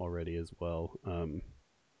now already as well.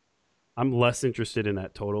 I'm less interested in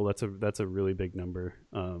that total. That's a really big number.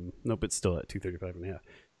 Nope, it's still at 235.5.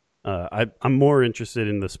 I'm more interested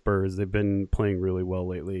in the Spurs. They've been playing really well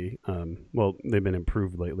lately. They've been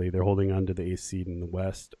improved lately. They're holding on to the ace seed in the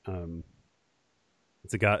West.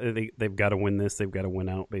 They've got to win this. They've got to win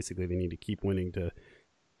out. Basically, they need to keep winning to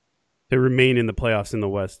remain in the playoffs in the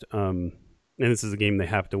West. And this is a game they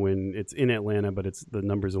have to win. It's in Atlanta, but the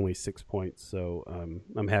number's only 6 points. So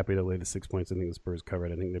I'm happy to lay the 6 points. I think the Spurs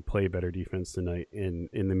covered. I think they play better defense tonight, and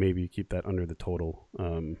they maybe keep that under the total.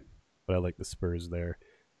 But I like the Spurs there.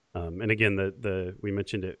 And again, we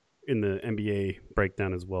mentioned it in the NBA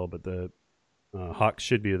breakdown as well, but the Hawks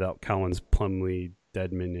should be without Collins, Plumlee,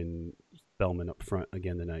 Dedmon, and Spellman up front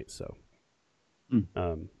again tonight. So,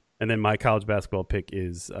 and then my college basketball pick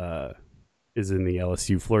is in the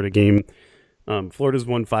LSU Florida game. Florida's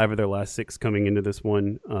won 5 of their last 6 coming into this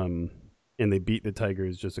one, and they beat the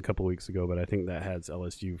Tigers just a couple weeks ago. But I think that has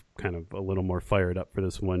LSU kind of a little more fired up for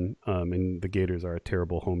this one. And the Gators are a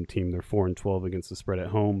terrible home team. They're 4-12 against the spread at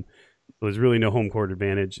home. So there's really no home court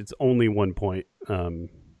advantage. It's only 1 point.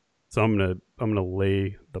 So I'm gonna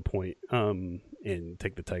lay the point and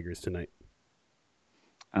take the Tigers tonight.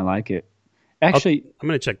 I like it. Actually, I'm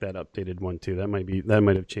gonna check that updated one too. That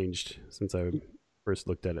might have changed since I first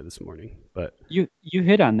looked at it this morning. But you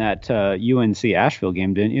hit on that UNC Asheville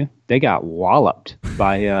game, didn't you? They got walloped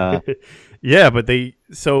by. Yeah, but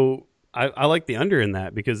I like the under in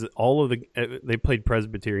that because they played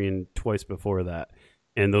Presbyterian twice before that,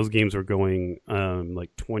 and those games were going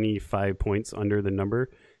like 25 points under the number.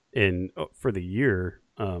 And for the year,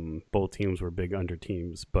 both teams were big under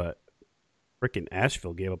teams, but frickin'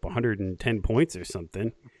 Asheville gave up 110 points or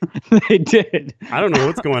something. They did. I don't know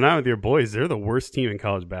what's going on with your boys. They're the worst team in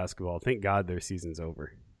college basketball. Thank God their season's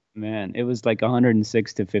over. Man, it was like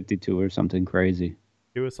 106-52 or something crazy.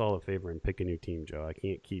 Do us all a favor and pick a new team, Joe. I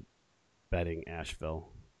can't keep betting Asheville.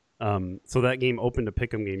 So that game opened a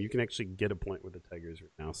pick'em game. You can actually get a point with the Tigers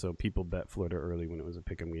right now. So people bet Florida early when it was a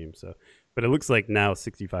pick'em game. So, but it looks like now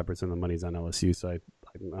 65% of the money's on LSU. So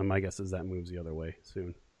my guess is that moves the other way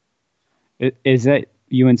soon. Is that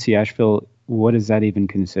UNC Asheville? What is that even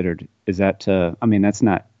considered? Is that? I mean, that's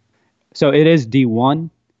not. So it is D1,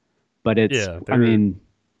 but it's. Yeah,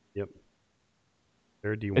 Yep.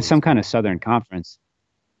 They're D1. It's some kind of Southern Conference.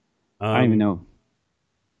 I don't even know.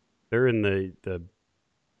 They're in the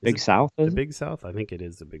Big South? The Big South? I think it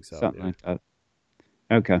is the Big South. Something like that.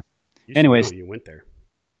 Okay. Anyways. You went there.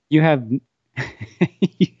 You have...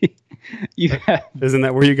 Isn't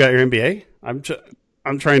that where you got your MBA?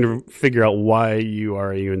 I'm trying to figure out why you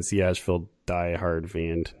are a UNC Asheville diehard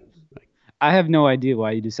fan. I have no idea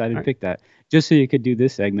why you decided to pick that. Just so you could do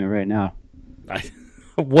this segment right now.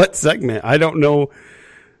 What segment? I don't know.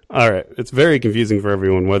 All right, it's very confusing for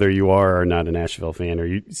everyone whether you are or not an Asheville fan, or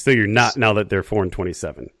you're not now that they're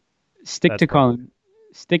 4-27. Stick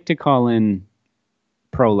to calling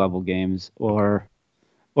pro level games or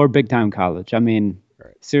big time college. I mean,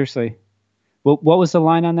 seriously, what was the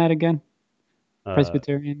line on that again?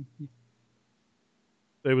 Presbyterian.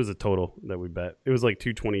 It was a total that we bet. It was like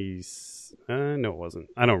 220. No, it wasn't.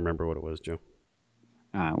 I don't remember what it was, Joe.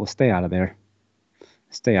 We'll stay out of there.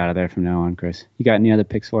 Stay out of there from now on, Chris. You got any other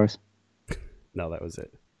picks for us? No, that was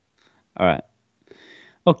it. All right.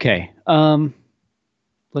 Okay.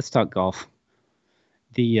 Let's talk golf.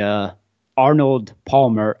 The Arnold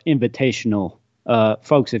Palmer Invitational.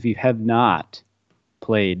 Folks, if you have not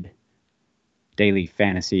played daily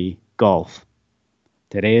fantasy golf,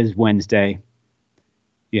 today is Wednesday.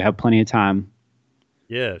 You have plenty of time.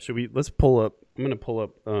 Yeah. Let's pull up. I'm going to pull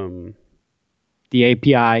up. The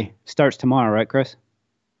API starts tomorrow, right, Chris?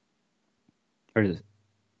 Or is it?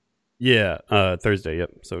 Yeah, Thursday.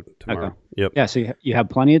 Yep. So tomorrow. Okay. Yep. Yeah. So you have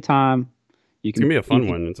plenty of time. It's gonna be a fun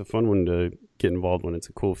one. It's a fun one to get involved when it's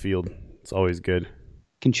a cool field. It's always good.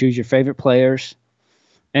 Can choose your favorite players.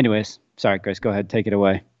 Anyways, sorry, Chris. Go ahead, take it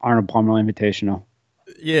away. Arnold Palmer Invitational.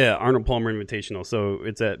 Yeah, Arnold Palmer Invitational. So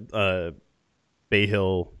it's at Bay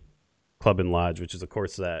Hill Club and Lodge, which is a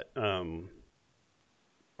course that Arnold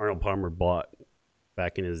Palmer bought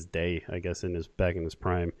back in his day, I guess, back in his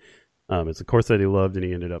prime. It's a course that he loved, and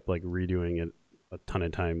he ended up like redoing it a ton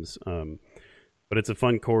of times. But it's a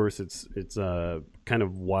fun course. It's kind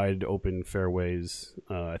of wide open fairways.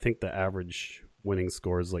 I think the average winning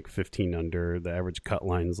score is like 15 under. The average cut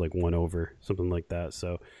line is like 1 over, something like that.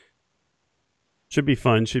 So should be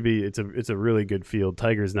fun. It's a really good field.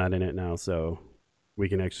 Tiger's not in it now, so we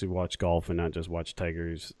can actually watch golf and not just watch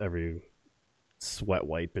Tigers every sweat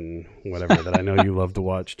wipe and whatever that I know you love to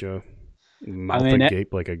watch, Joe. Mouth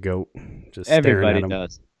agape like a goat. Just everybody staring at him.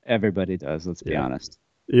 does. Everybody does. Let's be honest.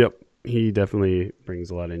 Yep, he definitely brings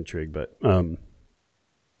a lot of intrigue. But all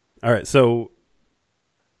right, so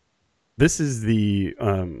this is the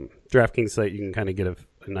DraftKings site. You can kind of get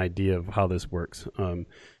an idea of how this works.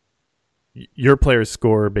 Your players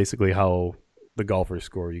score basically how the golfers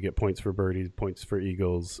score. You get points for birdies, points for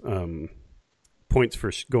eagles, points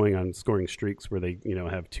for going on scoring streaks where they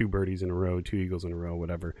have 2 birdies in a row, 2 eagles in a row,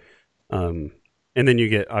 whatever. And then you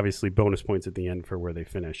get obviously bonus points at the end for where they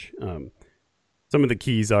finish. Some of the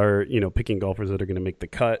keys are picking golfers that are going to make the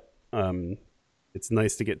cut. It's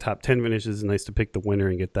nice to get top 10 finishes. Nice to pick the winner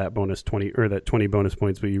and get that bonus 20 or that 20 bonus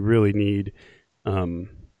points. But you really need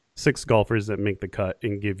 6 golfers that make the cut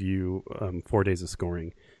and give you 4 days of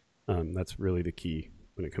scoring. That's really the key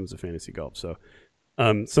when it comes to fantasy golf. So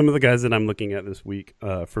some of the guys that I'm looking at this week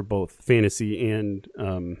for both fantasy and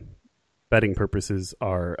betting purposes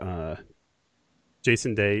are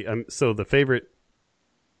Jason Day. So the favorite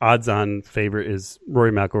odds-on favorite is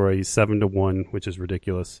Rory McIlroy. He's 7-1, which is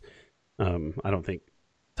ridiculous. I don't think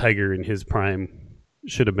Tiger in his prime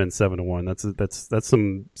should have been 7-1. That's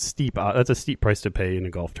some steep. That's a steep price to pay in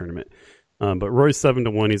a golf tournament. But Roy's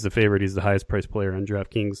 7-1. He's the favorite. He's the highest priced player on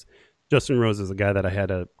DraftKings. Justin Rose is a guy that I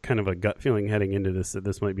had a kind of a gut feeling heading into this that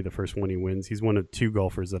this might be the first one he wins. He's one of 2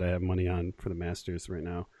 golfers that I have money on for the Masters right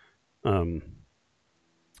now. And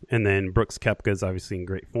then Brooks Koepka is obviously in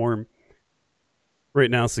great form right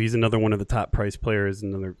now, so he's another one of the top price players,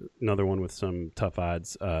 another one with some tough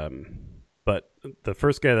odds. But the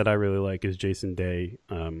first guy that I really like is Jason Day.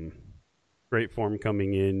 Great form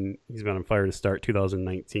coming in. He's been on fire to start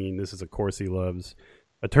 2019. This is a course he loves,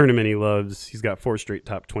 a tournament he loves. He's got 4 straight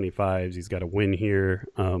top 25s. He's got a win here.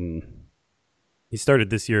 He started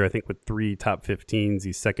this year, I think, with 3 top 15s.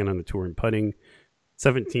 He's second on the tour in putting,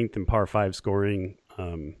 17th in par 5 scoring.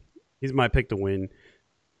 He's my pick to win.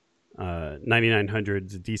 9,900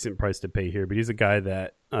 is a decent price to pay here, but he's a guy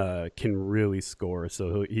that can really score.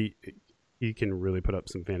 So he can really put up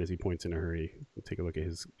some fantasy points in a hurry. Take a look at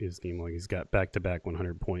his game log. He's got back-to-back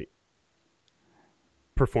 100-point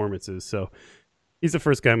performances. So he's the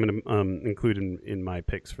first guy I'm going to include in my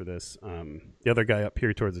picks for this. The other guy up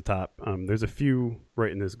here towards the top, there's a few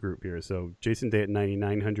right in this group here. So Jason Day at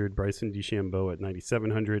 9,900, Bryson DeChambeau at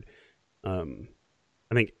 9,700.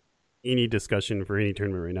 I think any discussion for any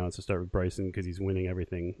tournament right now is to start with Bryson because he's winning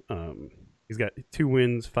everything. He's got 2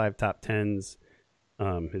 wins, 5 top 10s.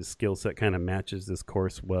 His skill set kind of matches this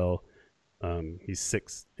course well. He's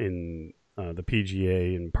 6th in the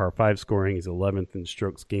PGA in par 5 scoring. He's 11th in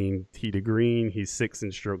strokes gained tee to green. He's 6th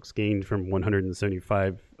in strokes gained from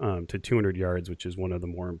 175 to 200 yards, which is one of the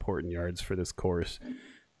more important yards for this course.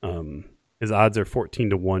 His odds are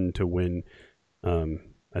 14-1 to win.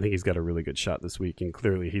 I think he's got a really good shot this week, and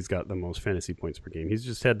clearly he's got the most fantasy points per game. He's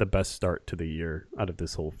just had the best start to the year out of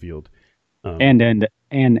this whole field. And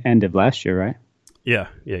end of last year, right? Yeah.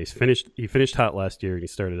 He finished hot last year, and he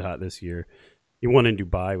started hot this year. He won in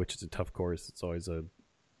Dubai, which is a tough course. It's always the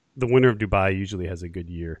winner of Dubai usually has a good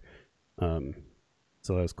year. So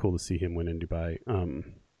that was cool to see him win in Dubai.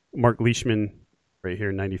 Mark Leishman right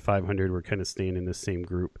here, 9,500. We're kind of staying in this same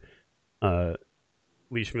group.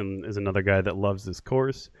 Leishman is another guy that loves this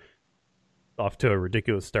course. Off to a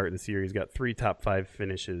ridiculous start this year. He's got 3 top 5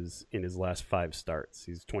 finishes in his last 5 starts.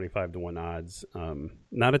 He's 25-1 odds.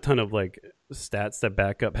 Not a ton of stats that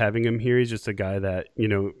back up having him here. He's just a guy that,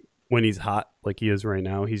 when he's hot like he is right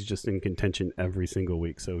now, he's just in contention every single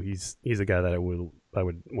week. So he's a guy that I would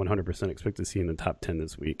 100% expect to see in the top 10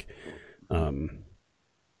 this week. And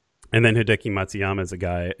then Hideki Matsuyama is a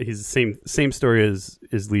guy. He's the same story as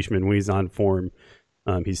Leishman. When he's on form,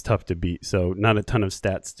 he's tough to beat. So not a ton of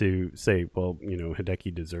stats to say, well,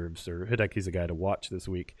 Hideki deserves, or Hideki's a guy to watch this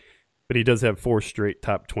week. But he does have 4 straight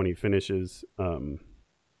top 20 finishes.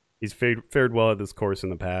 He's fared well at this course in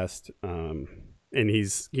the past. And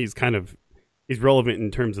he's relevant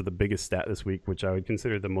in terms of the biggest stat this week, which I would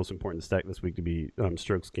consider the most important stat this week to be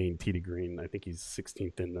strokes gained tee to green. I think he's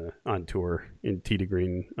 16th on tour in tee to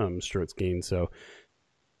green strokes gained. So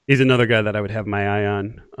he's another guy that I would have my eye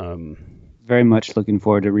on. Very much looking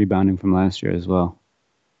forward to rebounding from last year as well.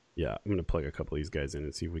 Yeah, I'm going to plug a couple of these guys in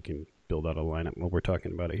and see if we can build out a lineup while we're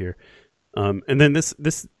talking about it here. And then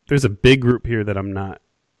there's a big group here that I'm not,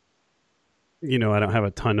 I don't have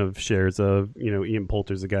a ton of shares of. Ian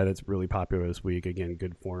Poulter's a guy that's really popular this week. Again,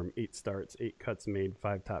 good form. 8 starts, 8 cuts made,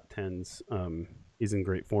 5 top 10s. He's in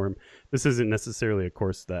great form. This isn't necessarily a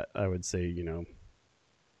course that I would say,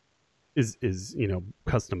 is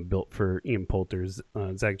custom built for Ian Poulter's.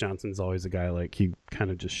 Zach Johnson's always a guy he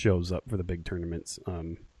kind of just shows up for the big tournaments.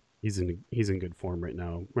 He's in good form right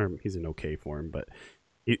now. Or he's in okay form, but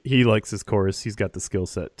he likes this course. He's got the skill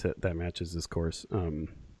set that matches this course.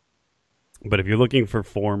 But if you're looking for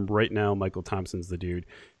form right now, Michael Thompson's the dude.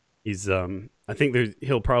 He's I think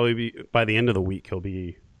he'll probably be by the end of the week he'll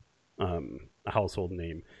be a household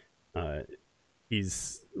name.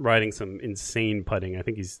 He's riding some insane putting. I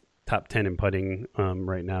think he's top 10 in putting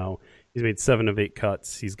right now. He's made 7 of 8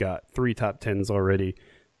 cuts. He's got 3 top 10s already.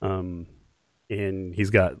 And he's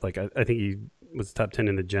got I think he was top 10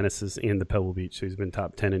 in the Genesis and the Pebble Beach. So he's been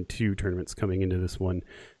top 10 in 2 tournaments coming into this one.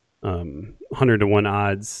 100-1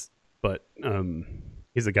 odds, but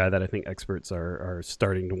he's a guy that I think experts are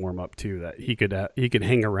starting to warm up to, that he could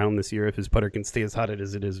hang around this year if his putter can stay as hot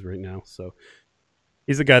as it is right now. So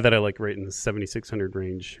he's a guy that I like right in the 7,600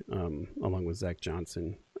 range, along with Zach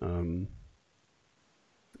Johnson. And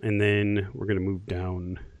then we're going to move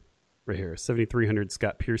down right here, 7,300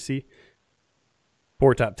 Scott Piercy.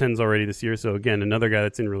 4 top 10s already this year. So again, another guy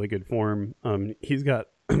that's in really good form. He's got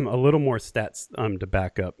a little more stats to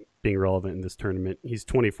back up being relevant in this tournament. He's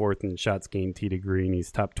 24th in shots gained tee to green.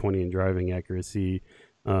 He's top 20 in driving accuracy,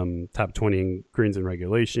 top 20 in greens in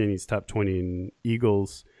regulation. He's top 20 in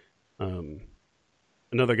eagles.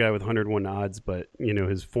 Another guy with 101 odds, but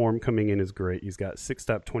his form coming in is great. He's got 6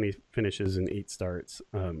 top 20 finishes and 8 starts.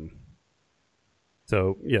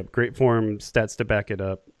 So yeah, great form, stats to back it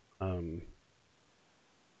up.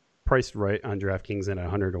 Priced right on DraftKings and at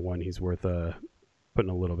 100-1, he's worth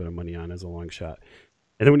putting a little bit of money on as a long shot.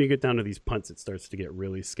 And then when you get down to these punts, it starts to get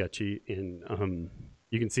really sketchy. And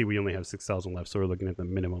you can see we only have 6,000 left, so we're looking at the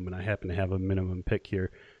minimum. And I happen to have a minimum pick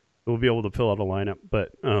here. We'll be able to fill out a lineup,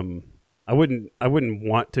 but I wouldn't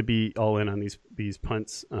want to be all in on these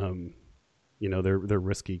punts. They're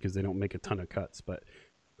risky because they don't make a ton of cuts. But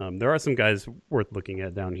there are some guys worth looking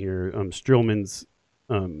at down here. Strillman's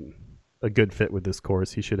a good fit with this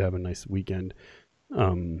course. He should have a nice weekend.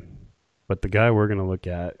 But the guy we're going to look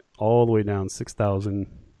at all the way down 6,000.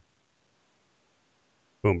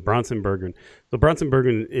 Boom, Bronson Berggren. So Bronson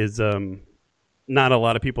Berggren is not a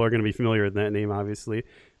lot of people are going to be familiar with that name, obviously,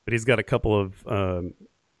 but he's got a couple of a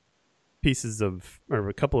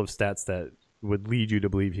couple of stats that would lead you to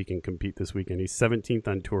believe he can compete this weekend. He's 17th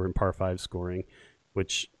on tour in par 5 scoring,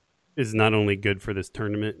 which is not only good for this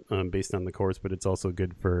tournament based on the course, but it's also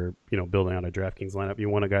good for building out a DraftKings lineup. You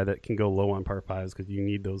want a guy that can go low on par 5s because you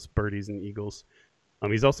need those birdies and eagles.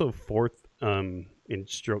 He's also 4th in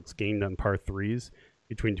strokes gained on par 3s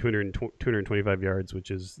between 200 and 225 yards, which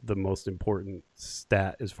is the most important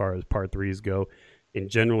stat as far as par 3s go. And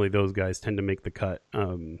generally, those guys tend to make the cut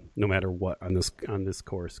no matter what on this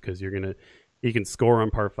course, because he can score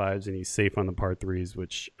on par 5s and he's safe on the par 3s,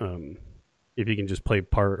 which if he can just play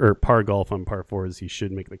par golf on par 4s, he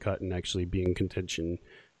should make the cut and actually be in contention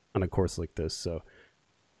on a course like this. So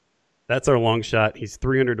that's our long shot. He's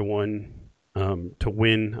 300-1 to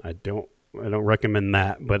win. I don't recommend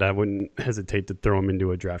that, but I wouldn't hesitate to throw him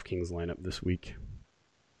into a DraftKings lineup this week.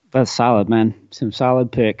 That's solid, man. Some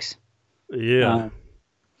solid picks. Yeah,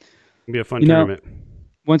 it'll be a fun tournament.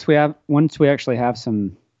 Once we actually have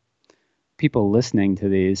some people listening to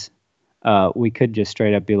these, we could just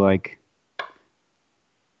straight up be like,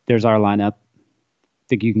 "There's our lineup.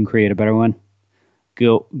 Think you can create a better one?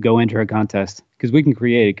 Go enter a contest, because we can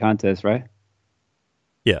create a contest, right?"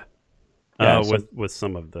 Yeah, with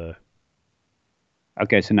some of the.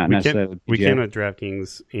 Okay, so not necessarily. We can with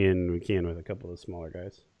DraftKings, and we can with a couple of smaller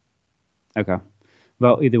guys. Okay.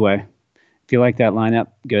 Well, either way, if you like that lineup,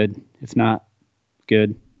 good. If not,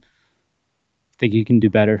 good. Think you can do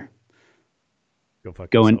better. Go fuck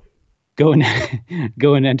go yourself.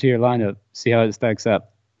 Go and enter your lineup. See how it stacks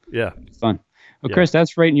up. Yeah, it's fun. Well, Chris,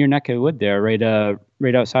 that's right in your neck of wood there,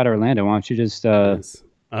 right outside Orlando. Why don't you just? Yes.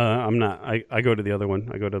 I'm not. I go to the other one.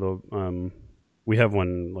 I go to the. We have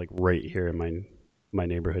one like right here in my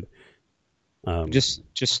neighborhood. Just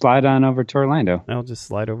slide on over to Orlando. I'll just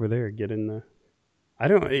slide over there. Get in the. I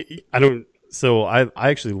don't. So I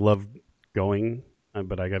actually love going,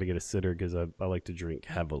 but I got to get a sitter because I like to drink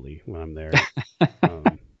heavily when I'm there.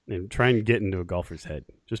 And try and get into a golfer's head.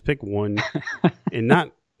 Just pick one, and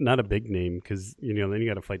not a big name, because then you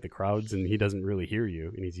got to fight the crowds, and he doesn't really hear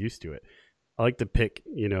you, and he's used to it. I like to pick,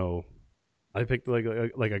 I picked like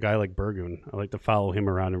a guy like Berggren. I like to follow him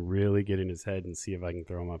around and really get in his head and see if I can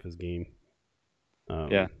throw him off his game.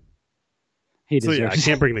 Yeah. I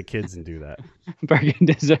can't bring the kids and do that. Berggren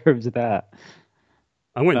deserves that.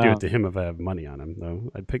 I wouldn't do it to him if I have money on him,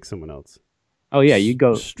 though. I'd pick someone else. Oh yeah, you'd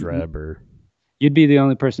go Strab. You'd be the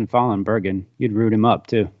only person following Berggren. You'd root him up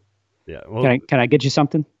too. Yeah. Well, can I get you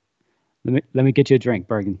something? Let me get you a drink,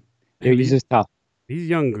 Berggren. He's just tough. These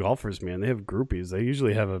young golfers, man, they have groupies. They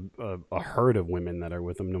usually have a herd of women that are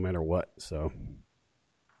with them no matter what. So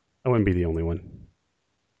I wouldn't be the only one.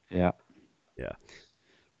 Yeah. Yeah.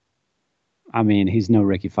 I mean, he's no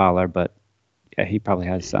Ricky Fowler, but Yeah, he probably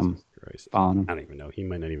has some Christ. following him. I don't even know. He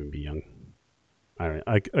might not even be young.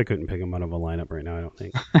 I couldn't pick him out of a lineup right now, I don't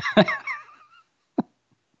think.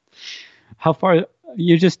 How far?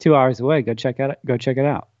 You're just 2 hours away. Go check it. Go check it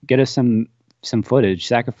out. Get us some footage.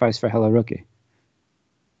 Sacrifice for Hello Rookie.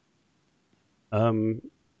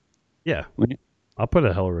 Yeah. We, I'll put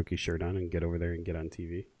a Hello Rookie shirt on and get over there and get on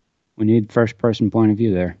TV. we need first person point of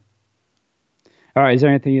view there. All right. Is there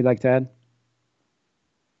anything you'd like to add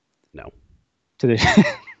No. to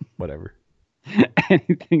the Whatever.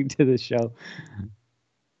 anything to the show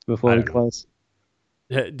before I we don't know. close?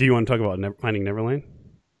 Do you want to talk about Finding Neverland?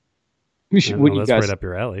 We should. I What know, you that's guys? right up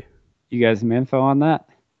your alley. You guys some info on that?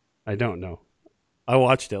 I don't know. I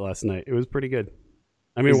watched it last night. It was pretty good.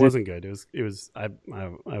 I mean, Is it wasn't good. It was. I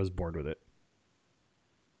was bored with it.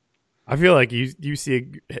 I feel like you see.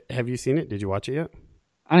 Have you seen it? Did you watch it yet?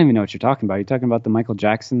 I don't even know what you're talking about. You're talking about the Michael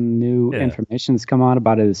Jackson new Yeah. information that's come out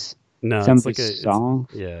about his No, some it's of like his songs.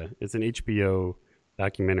 it's an HBO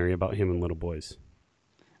documentary about him and little boys.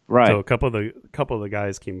 Right. So a couple of the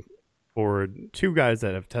guys came forward. 2 guys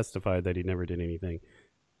that have testified that he never did anything,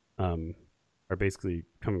 are basically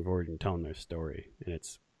coming forward and telling their story, and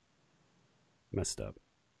it's messed up,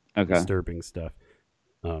 Okay. disturbing stuff.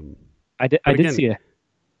 I did again, see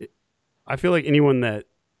it. I feel like anyone that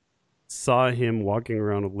saw him walking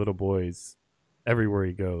around with little boys everywhere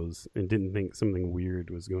he goes and didn't think something weird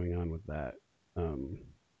was going on with that,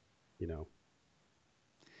 you know.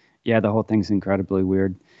 Yeah, the whole thing's incredibly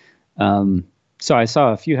weird. So I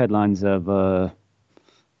saw a few headlines of, I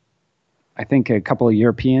think a couple of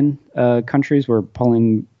European countries were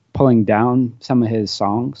pulling down some of his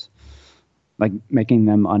songs, like making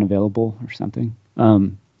them unavailable or something.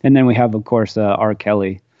 And then we have, of course, R.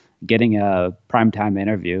 Kelly getting a primetime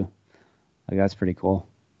interview. Like, that's pretty cool.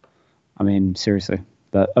 I mean, seriously.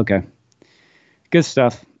 But okay, good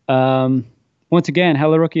stuff. Once again,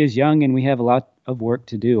 Hello Rookie is young, and we have a lot of work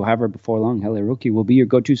to do. However, before long, Hello Rookie will be your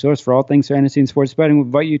go-to source for all things fantasy and sports betting. We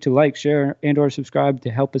invite you to like, share, and/or subscribe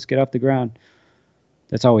to help us get off the ground.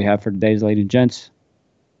 That's all we have for today's ladies and gents.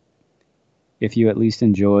 If you at least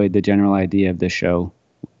enjoyed the general idea of this show,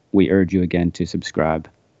 we urge you again to subscribe.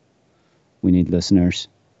 We need listeners.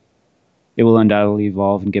 It will undoubtedly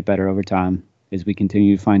evolve and get better over time as we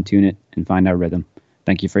continue to fine-tune it and find our rhythm.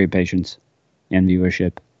 Thank you for your patience and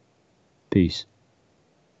viewership. Peace.